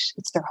state,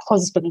 it's their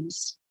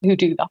husbands who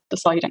do that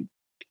deciding.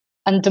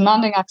 And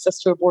demanding access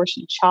to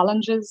abortion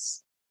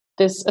challenges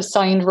this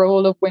assigned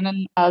role of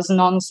women as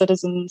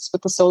non-citizens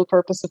with the sole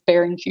purpose of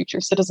bearing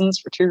future citizens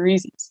for two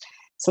reasons.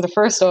 So the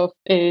first off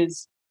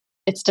is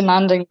it's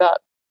demanding that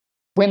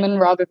women,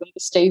 rather than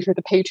the state or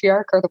the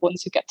patriarch, are the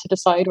ones who get to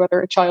decide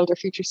whether a child or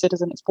future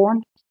citizen is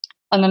born.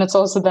 And then it's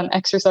also then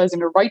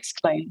exercising a rights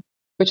claim,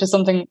 which is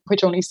something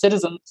which only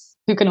citizens,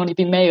 who can only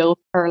be male,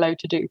 are allowed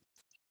to do.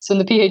 So in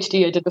the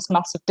PhD, I did this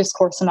massive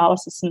discourse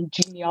analysis and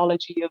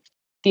genealogy of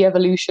the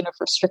evolution of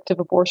restrictive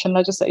abortion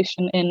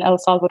legislation in El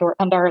Salvador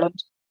and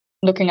Ireland,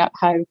 looking at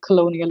how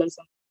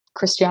colonialism,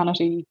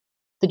 Christianity,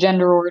 the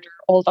gender order,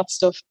 all that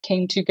stuff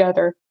came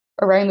together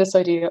around this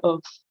idea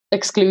of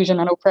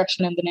exclusion and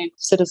oppression in the name of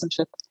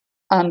citizenship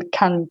and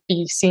can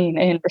be seen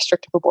in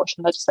restrictive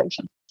abortion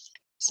legislation.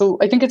 So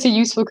I think it's a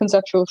useful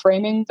conceptual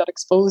framing that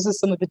exposes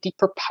some of the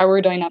deeper power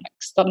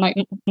dynamics that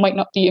might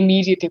not be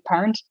immediately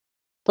apparent.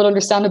 But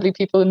understandably,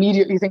 people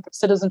immediately think of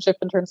citizenship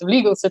in terms of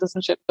legal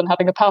citizenship and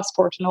having a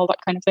passport and all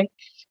that kind of thing.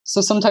 So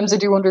sometimes I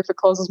do wonder if it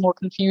causes more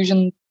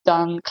confusion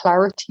than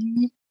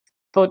clarity.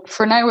 But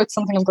for now, it's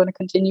something I'm going to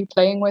continue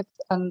playing with.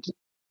 And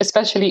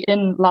especially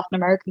in Latin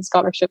American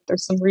scholarship,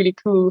 there's some really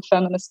cool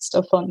feminist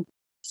stuff on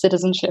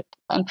citizenship,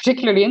 and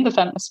particularly in the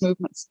feminist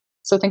movements.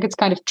 So I think it's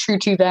kind of true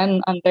to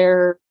them and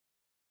their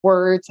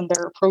words and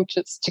their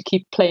approaches to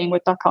keep playing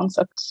with that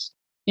concept,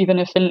 even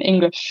if in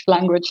English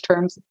language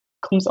terms,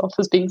 comes off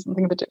as being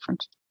something a bit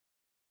different.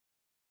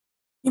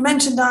 You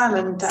mentioned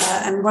Ireland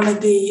there, and one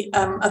of the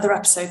other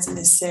episodes in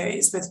this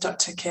series with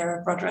Dr.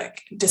 Kira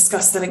Broderick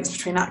discussed the links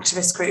between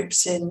activist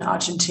groups in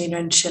Argentina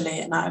and Chile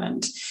and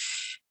Ireland,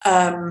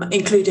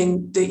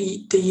 including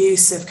the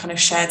use of kind of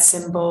shared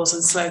symbols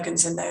and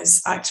slogans in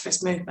those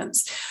activist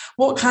movements.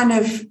 What kind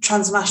of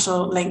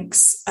transnational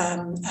links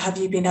have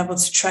you been able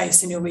to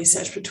trace in your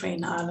research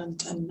between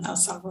Ireland and El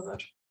Salvador?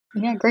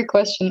 Yeah, great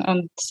question.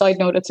 And side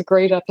note, it's a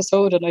great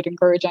episode, and I'd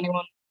encourage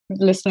anyone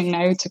listening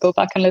now to go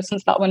back and listen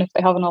to that one if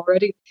they haven't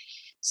already.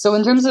 So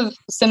in terms of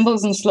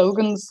symbols and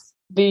slogans,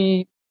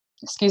 the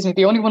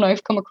only one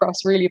I've come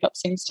across really that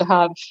seems to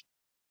have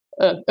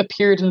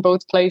appeared in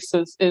both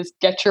places is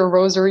 "Get your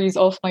rosaries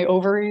off my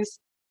ovaries,"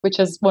 which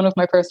is one of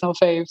my personal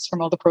faves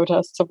from all the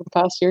protests over the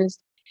past years.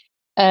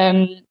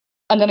 And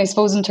then I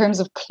suppose in terms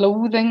of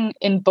clothing,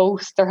 in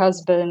both there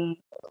has been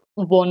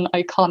one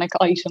iconic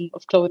item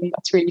of clothing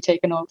that's really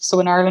taken off. So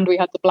in Ireland we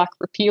had the black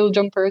repeal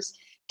jumpers.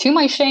 To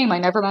my shame, I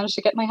never managed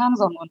to get my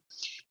hands on one.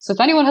 So if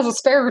anyone has a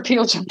spare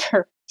repeal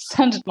jumper,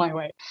 send it my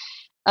way.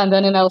 And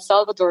then in El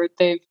Salvador,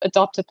 they've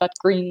adopted that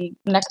green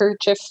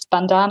neckerchief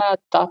bandana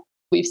that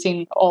we've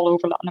seen all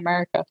over Latin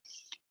America.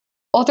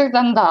 Other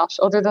than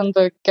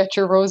the "Get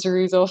your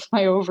rosaries off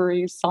my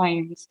ovaries"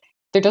 signs,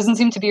 there doesn't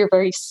seem to be a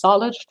very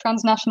solid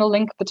transnational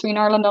link between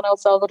Ireland and El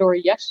Salvador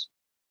yet.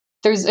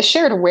 There's a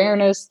shared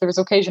awareness, there's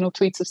occasional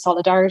tweets of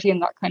solidarity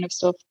and that kind of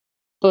stuff.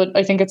 But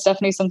I think it's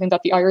definitely something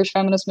that the Irish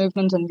feminist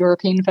movement and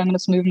European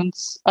feminist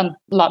movements and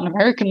Latin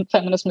American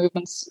feminist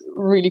movements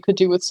really could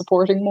do with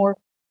supporting more.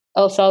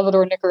 El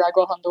Salvador,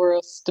 Nicaragua,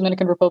 Honduras,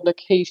 Dominican Republic,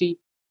 Haiti,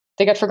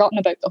 they get forgotten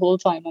about the whole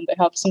time, and they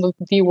have some of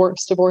the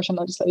worst abortion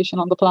legislation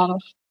on the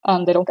planet,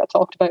 and they don't get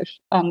talked about.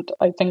 And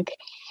I think,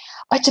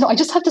 I don't know, I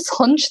just have this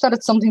hunch that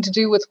it's something to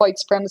do with white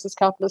supremacist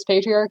capitalist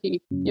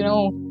patriarchy,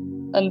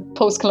 and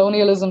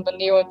post-colonialism and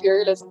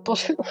neo-imperialism. But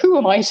who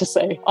am I to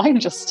say? I'm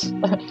just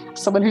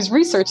someone who's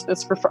researched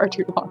this for far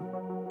too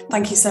long.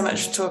 Thank you so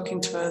much for talking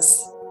to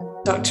us,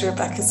 Dr.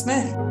 Rebecca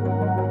Smith.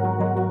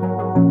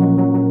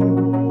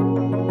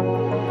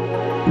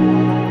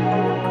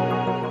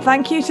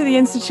 Thank you to the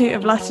Institute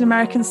of Latin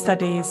American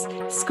Studies,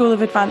 School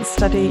of Advanced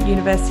Study,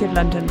 University of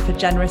London, for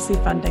generously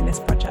funding this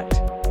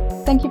project.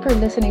 Thank you for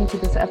listening to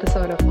this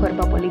episode of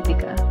Cuerpa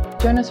Política.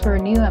 Join us for a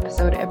new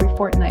episode every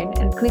fortnight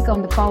and click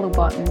on the follow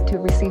button to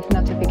receive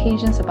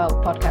notifications about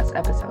podcast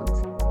episodes.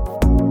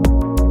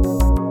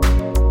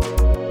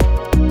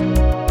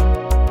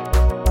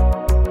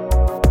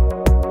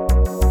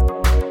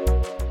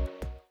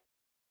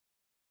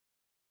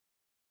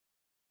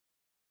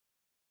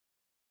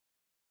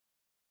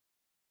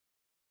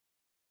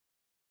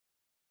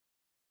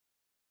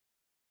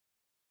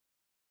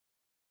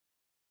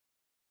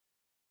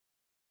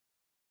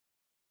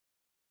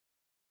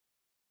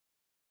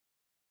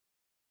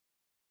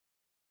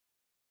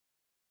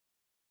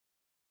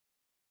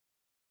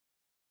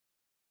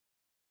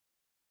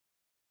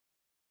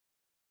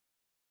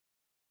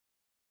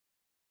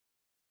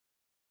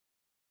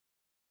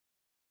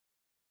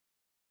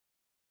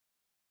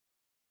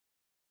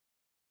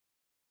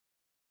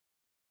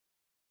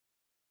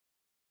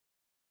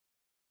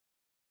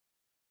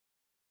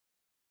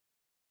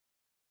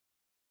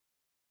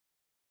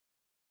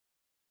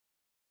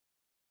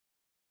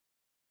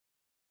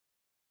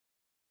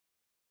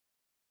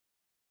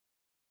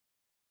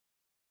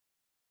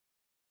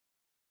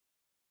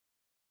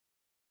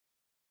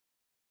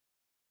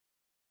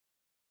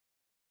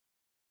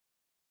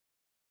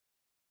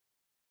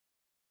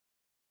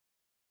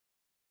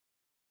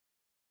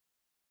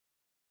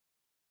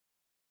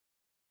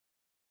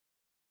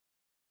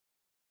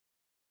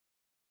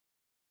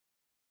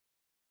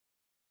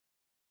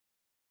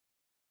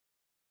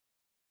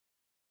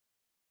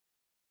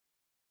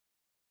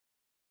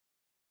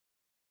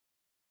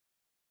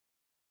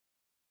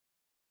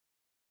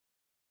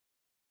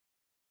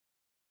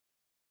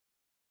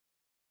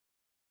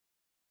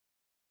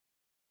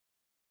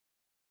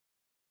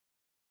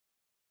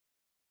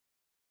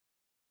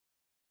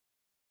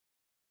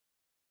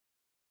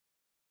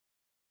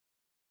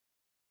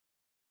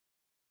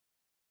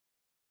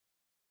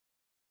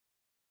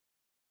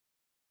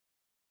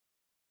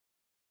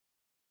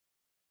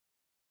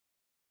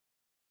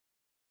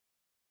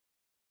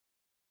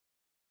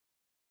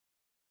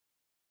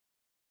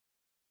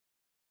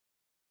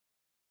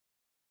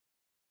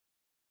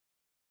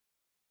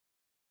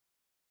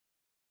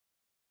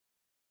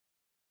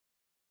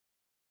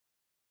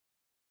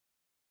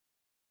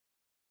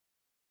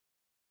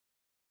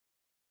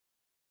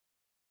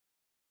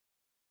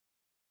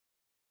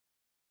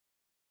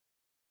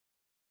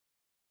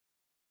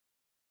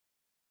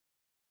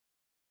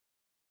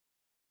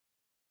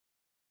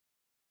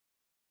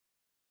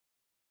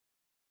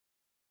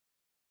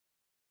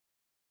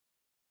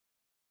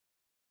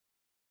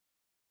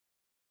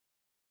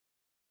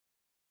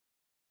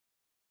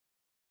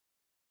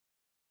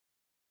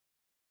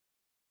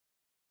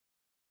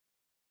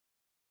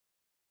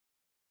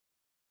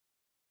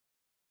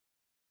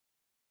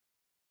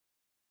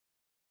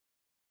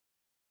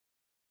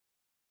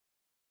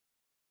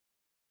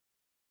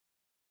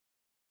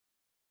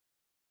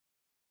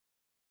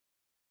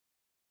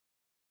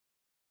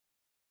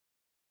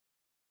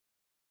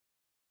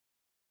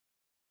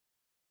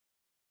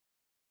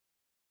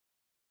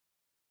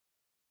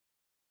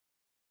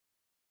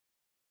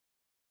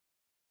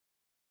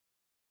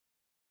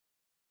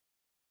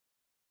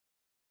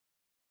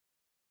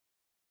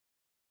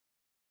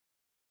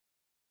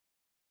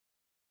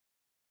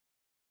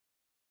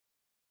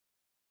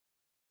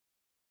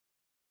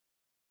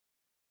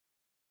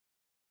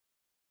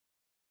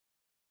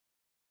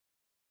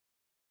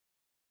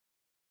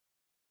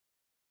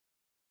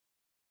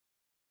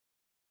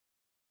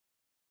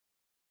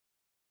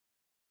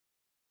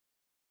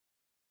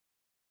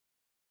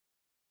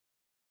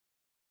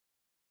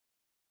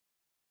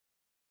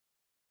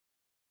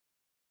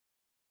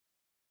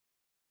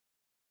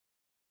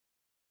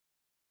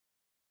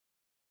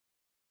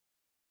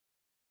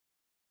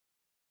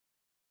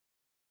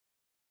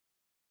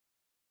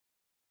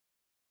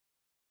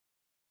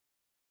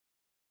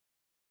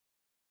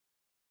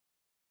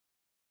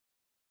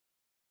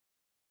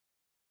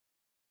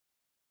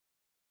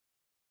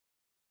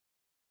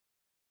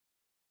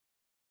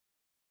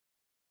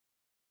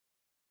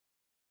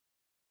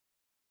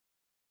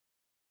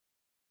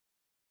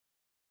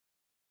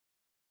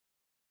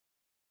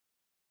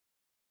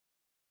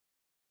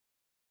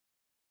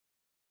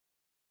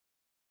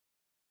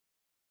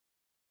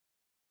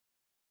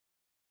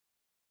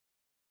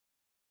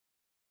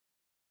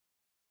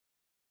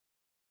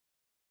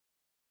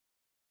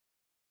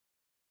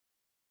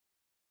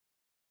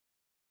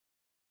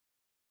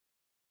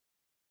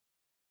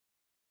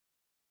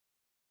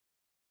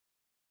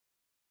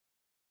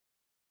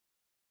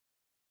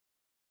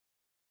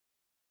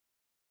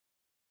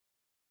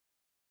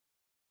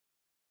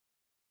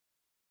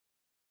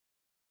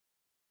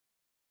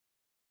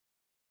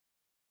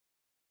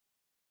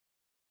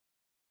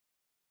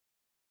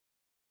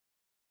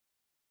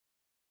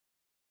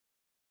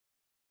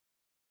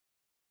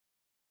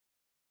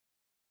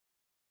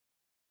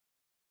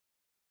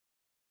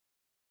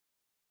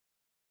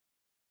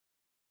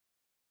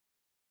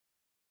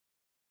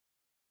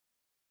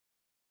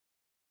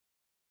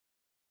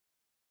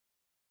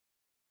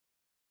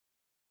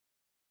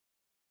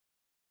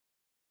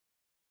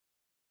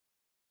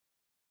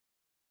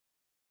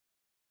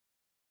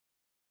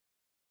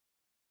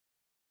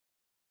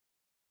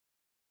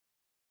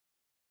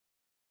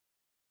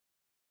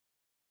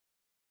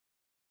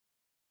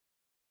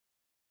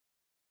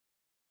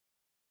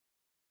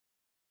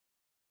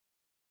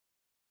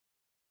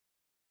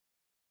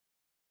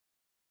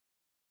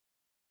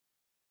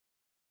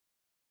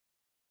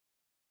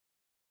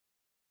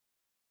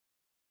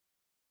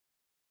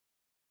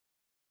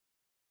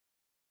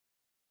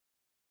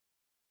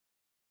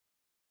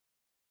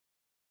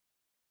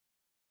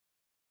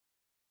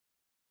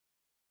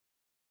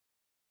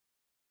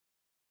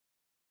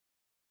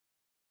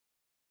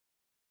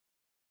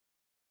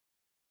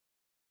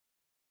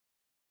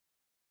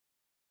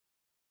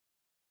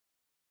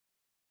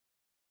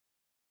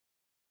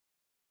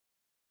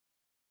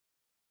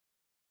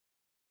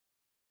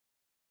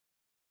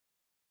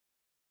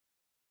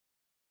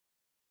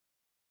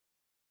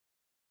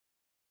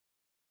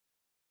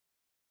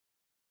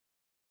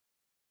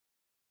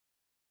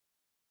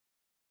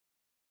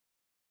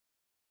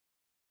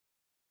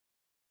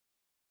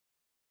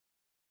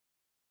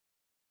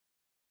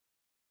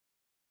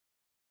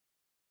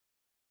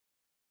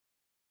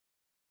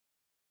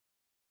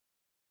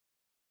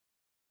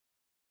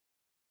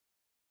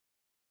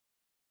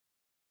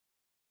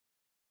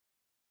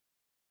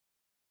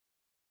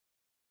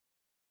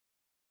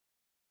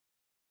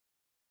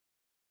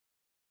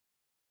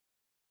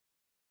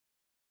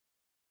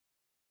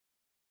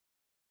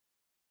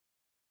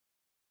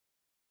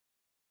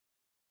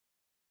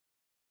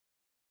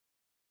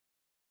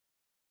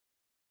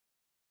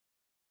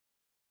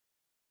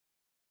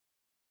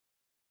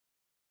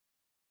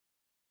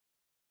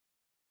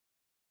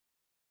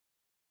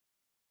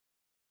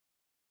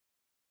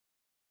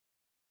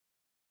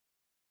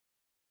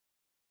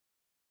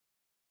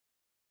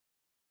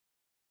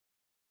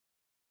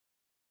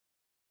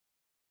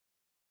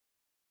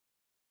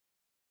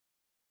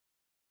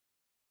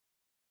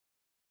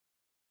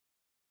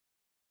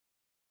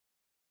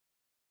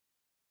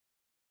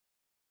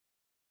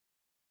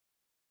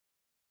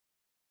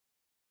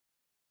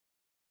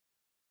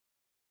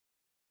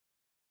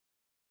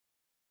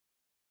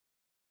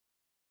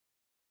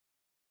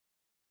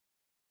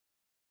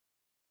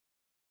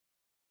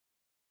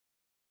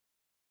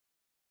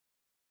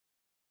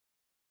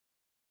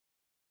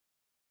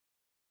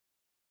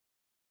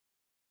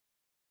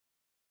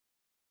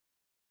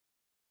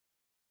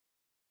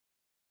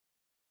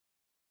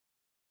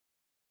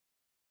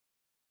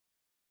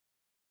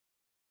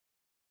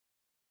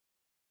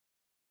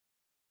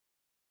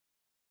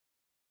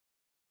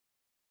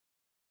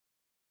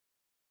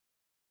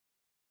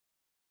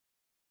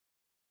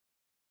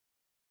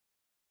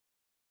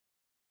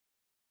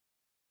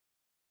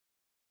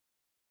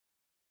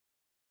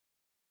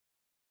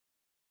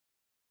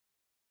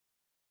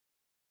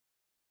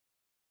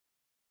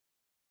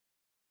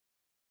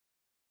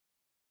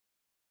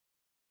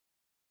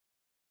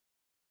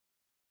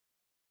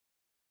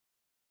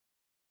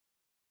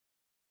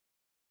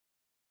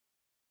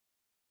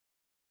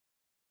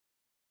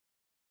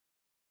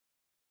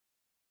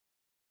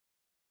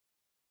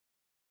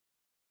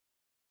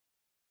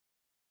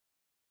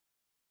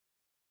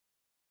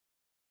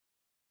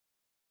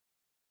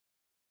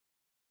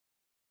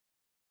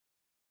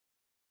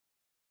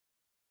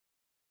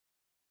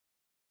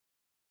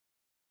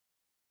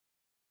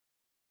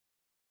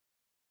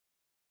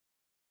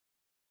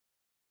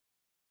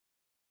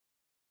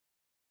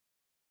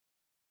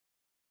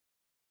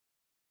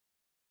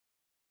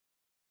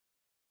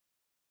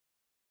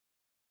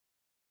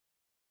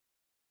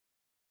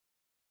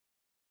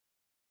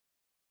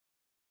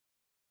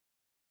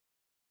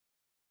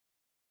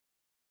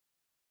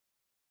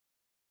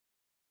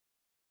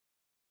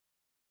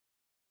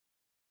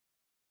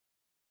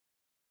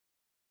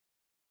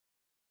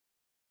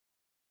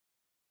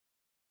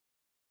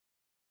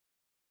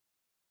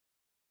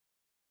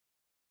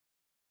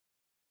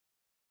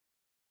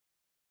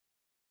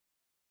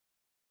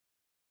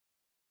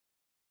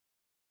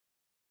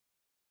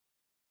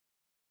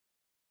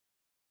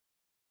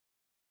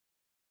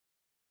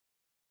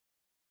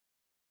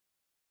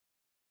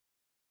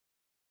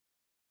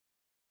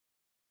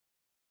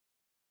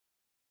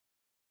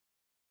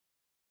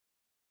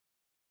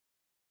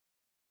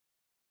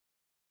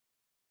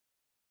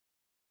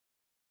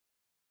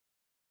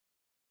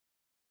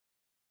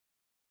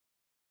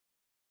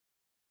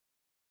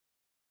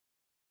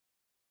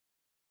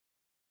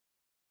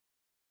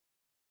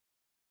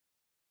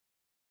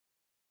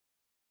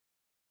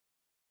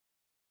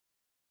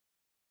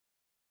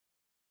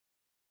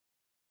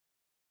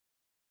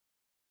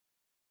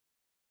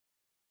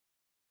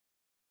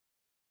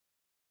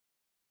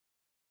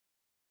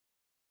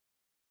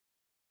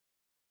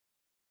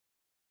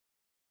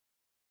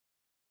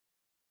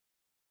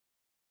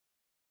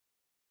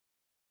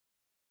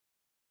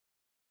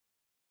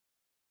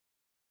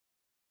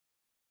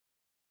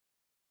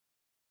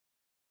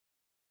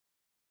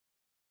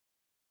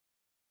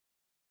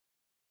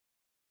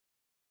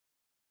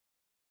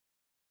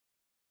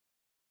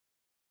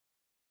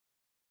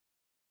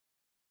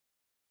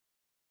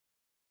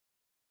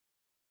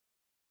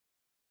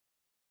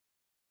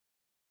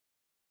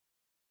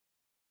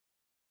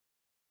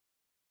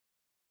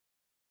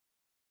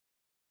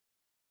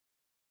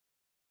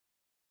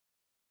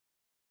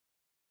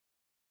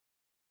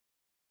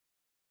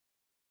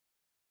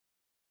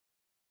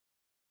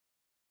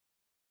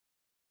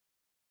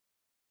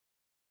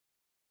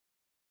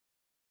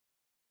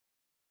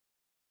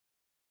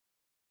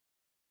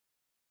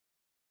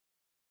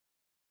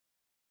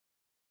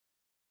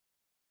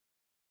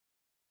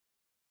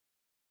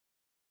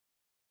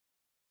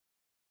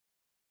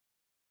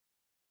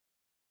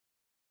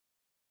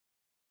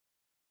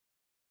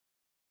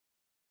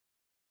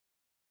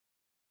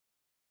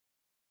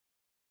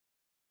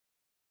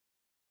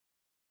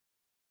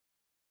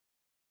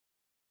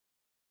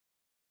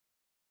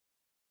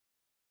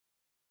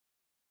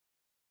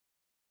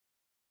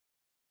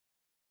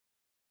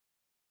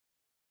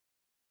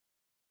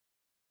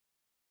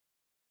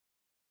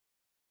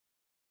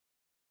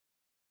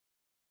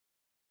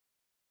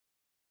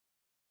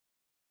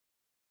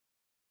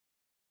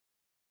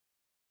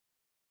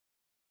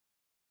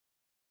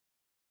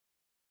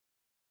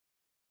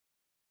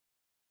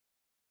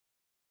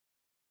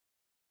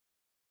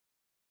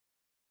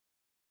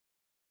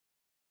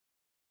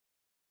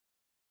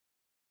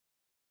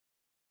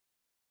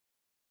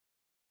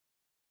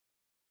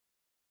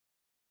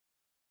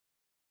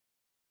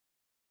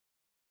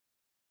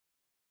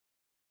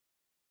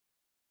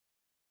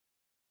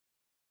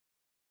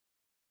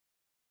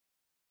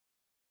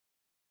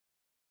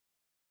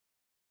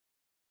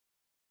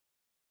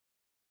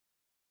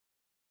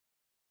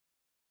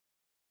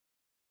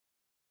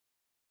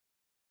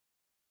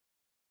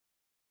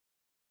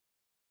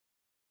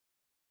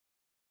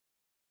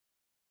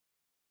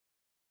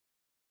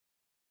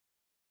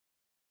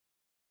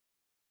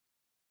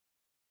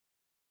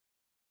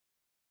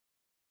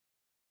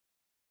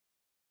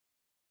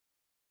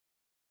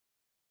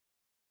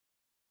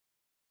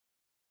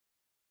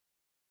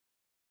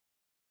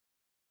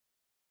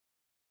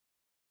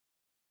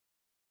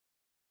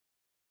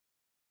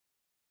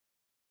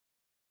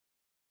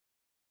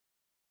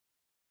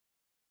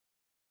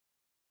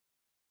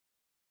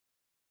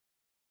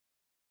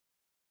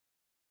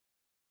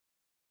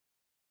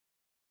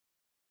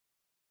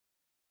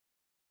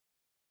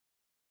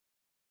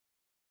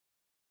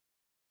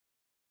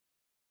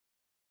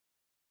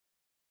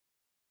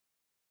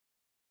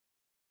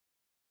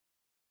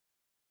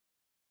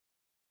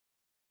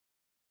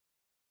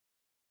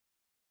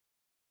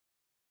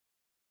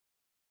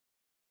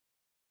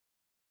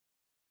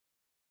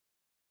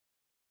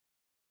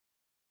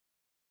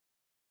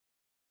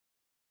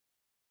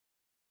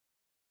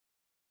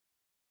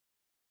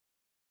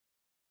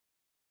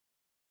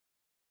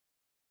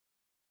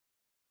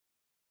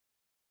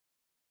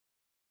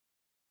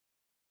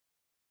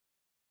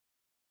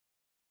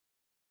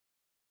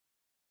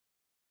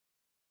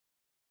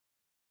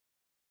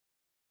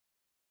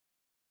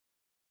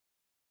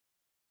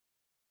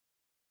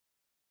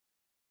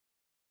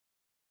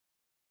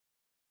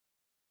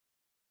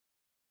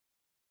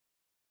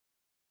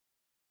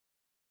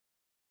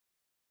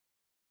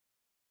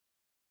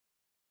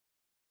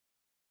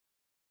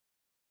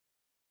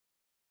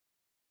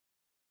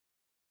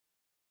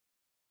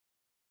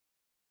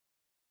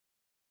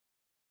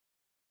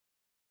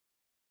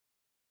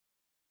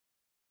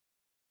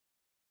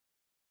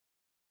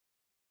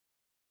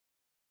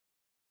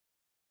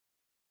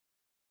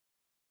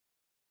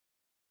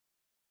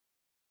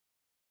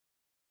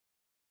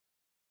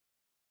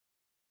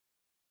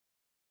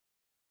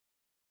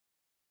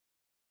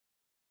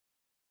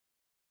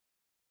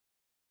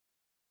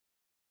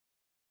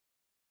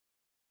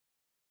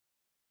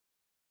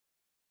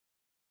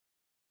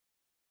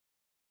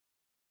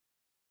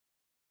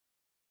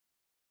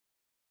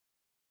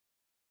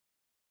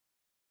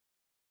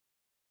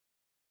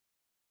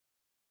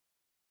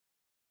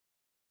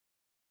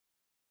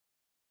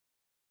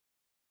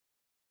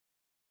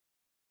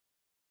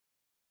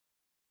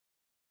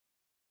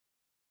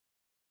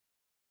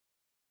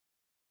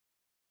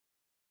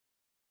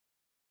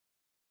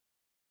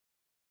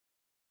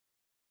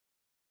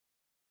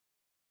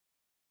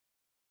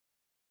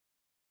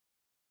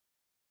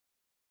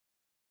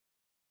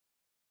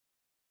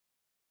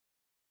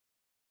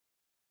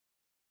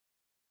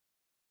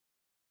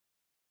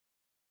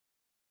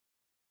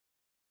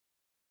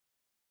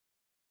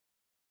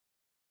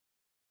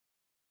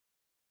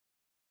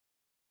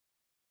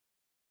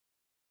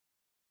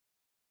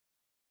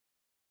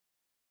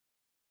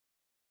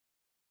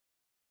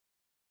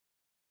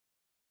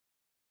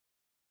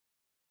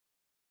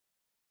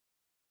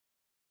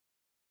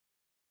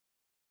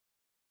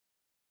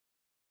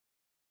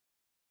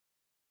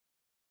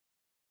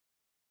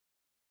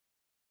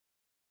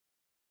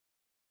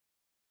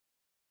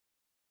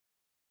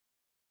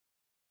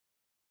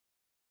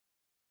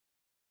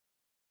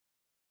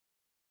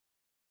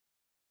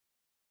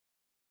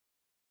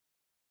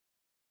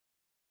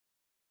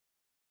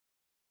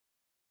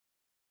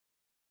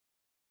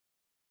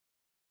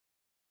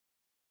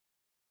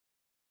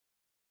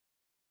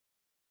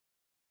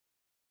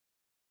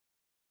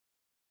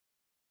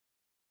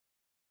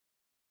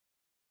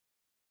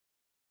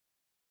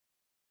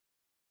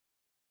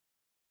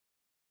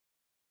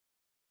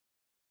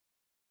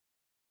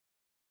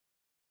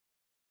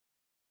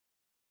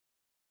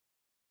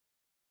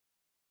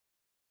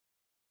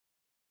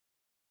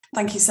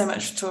 Thank you so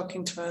much for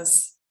talking to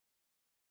us.